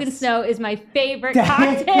 Diet Coke and Yes. snow is my favorite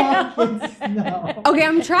Diet cocktail. Coke and snow. Okay,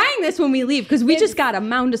 I'm trying this when we leave because we just got a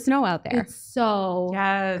mound of snow out there. It's so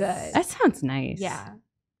Yes. good. That sounds nice. Yeah.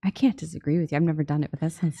 I can't disagree with you. I've never done it, but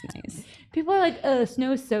that sounds nice. People are like, oh,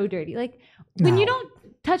 snow's so dirty. Like, when you No. don't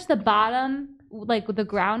touch the bottom, like with the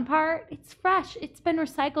ground part, it's fresh. It's been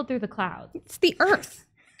recycled through the clouds. It's the earth.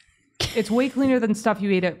 It's way cleaner than stuff you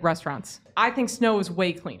eat at restaurants. I think snow is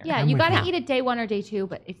way cleaner. Yeah, I'm you with got to you. eat it day one or day two,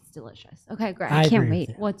 but it's delicious. Okay, Greg. I can't agree wait. with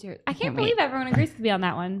you. What's your? I can't can't believe everyone agrees to be on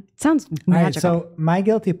that one. Sounds All right, magical. so my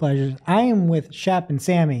guilty pleasures. I am with Shep and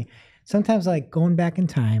Sammy. Sometimes I like going back in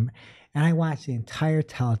time, and I watch the entire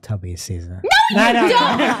Teletubbies season. No, I know.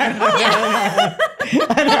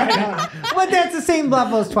 I know. But that's the same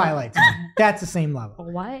level as Twilight. To me. That's the same level.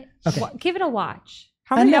 What? Okay. Give it a watch.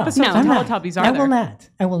 How many No, episodes no, of I'm not. Teletubbies are I there? will not.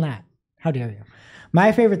 I will not. How dare you?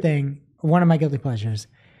 My favorite thing, one of my guilty pleasures,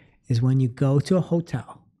 is when you go to a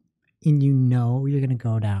hotel and you know you're going to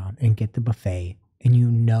go down and get the buffet and you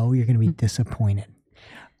know you're going to be disappointed.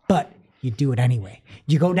 But you do it anyway.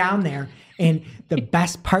 You go down there and the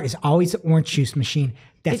best part is always the orange juice machine.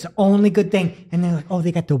 That's the only good thing. And they're like, oh,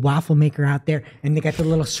 they got the waffle maker out there and they got the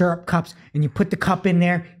little syrup cups and you put the cup in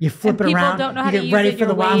there, you flip And it people around, don't know how you to get use ready it, for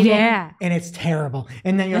the you're waffle. waiting. Yeah. And it's terrible.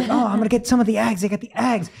 And then you're like, oh, I'm going to get some of the eggs. They got the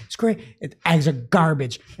eggs. It's great. Eggs are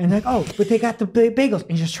garbage. And they're like, oh, but they got the bagels.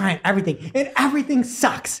 And you're just trying everything. And everything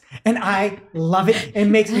sucks. And I love it. It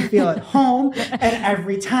makes me feel at home. And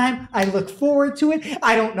every time I look forward to it,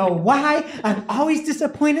 I don't know why. I'm always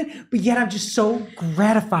disappointed, but yet I'm just so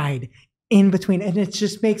gratified in between. And it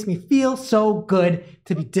just makes me feel so good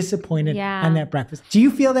to be disappointed Yeah. on that breakfast. Do you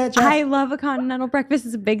feel that, Jess? I love a continental breakfast.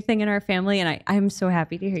 It's a big thing in our family, and I'm so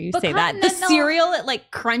happy to hear you But say that. The continental- cereal, it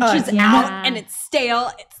like crunches yeah. out and it's stale.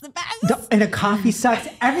 It's the best. And the coffee sucks.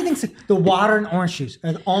 Everything sucks. The water and orange juice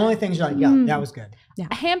are the only things you're like, yeah, that was good.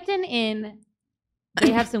 Hampton Inn,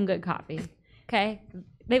 they have some good coffee. Okay,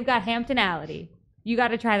 they've got Hamptonality. You got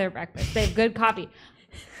to try their breakfast. They have good coffee.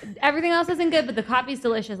 Everything else isn't good, but the coffee's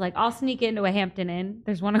delicious. Like, I'll sneak into a Hampton Inn.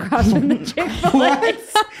 There's one across from the Chick-fil-A.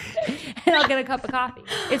 And I'll get a cup of coffee.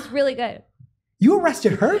 It's really good. You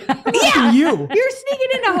arrested her? Yeah. You. You're sneaking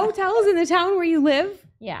into hotels in the town where you live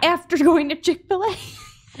Yeah. after going to Chick-fil-A.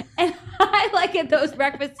 And I like at those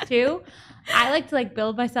breakfasts too. I like to like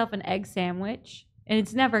build myself an egg sandwich. And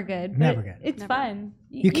it's never good. Never good. It's fun.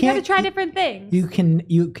 You You got to can't- try different things.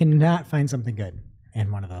 You cannot find something good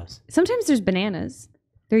in one of those. Sometimes there's bananas.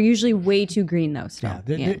 They're usually way too green though. Still.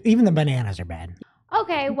 Yeah, even the bananas are bad.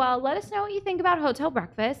 Okay, well, let us know what you think about hotel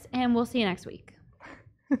breakfast, and we'll see you next week.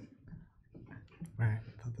 All right,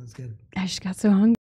 I thought that was good. I just got so hungry.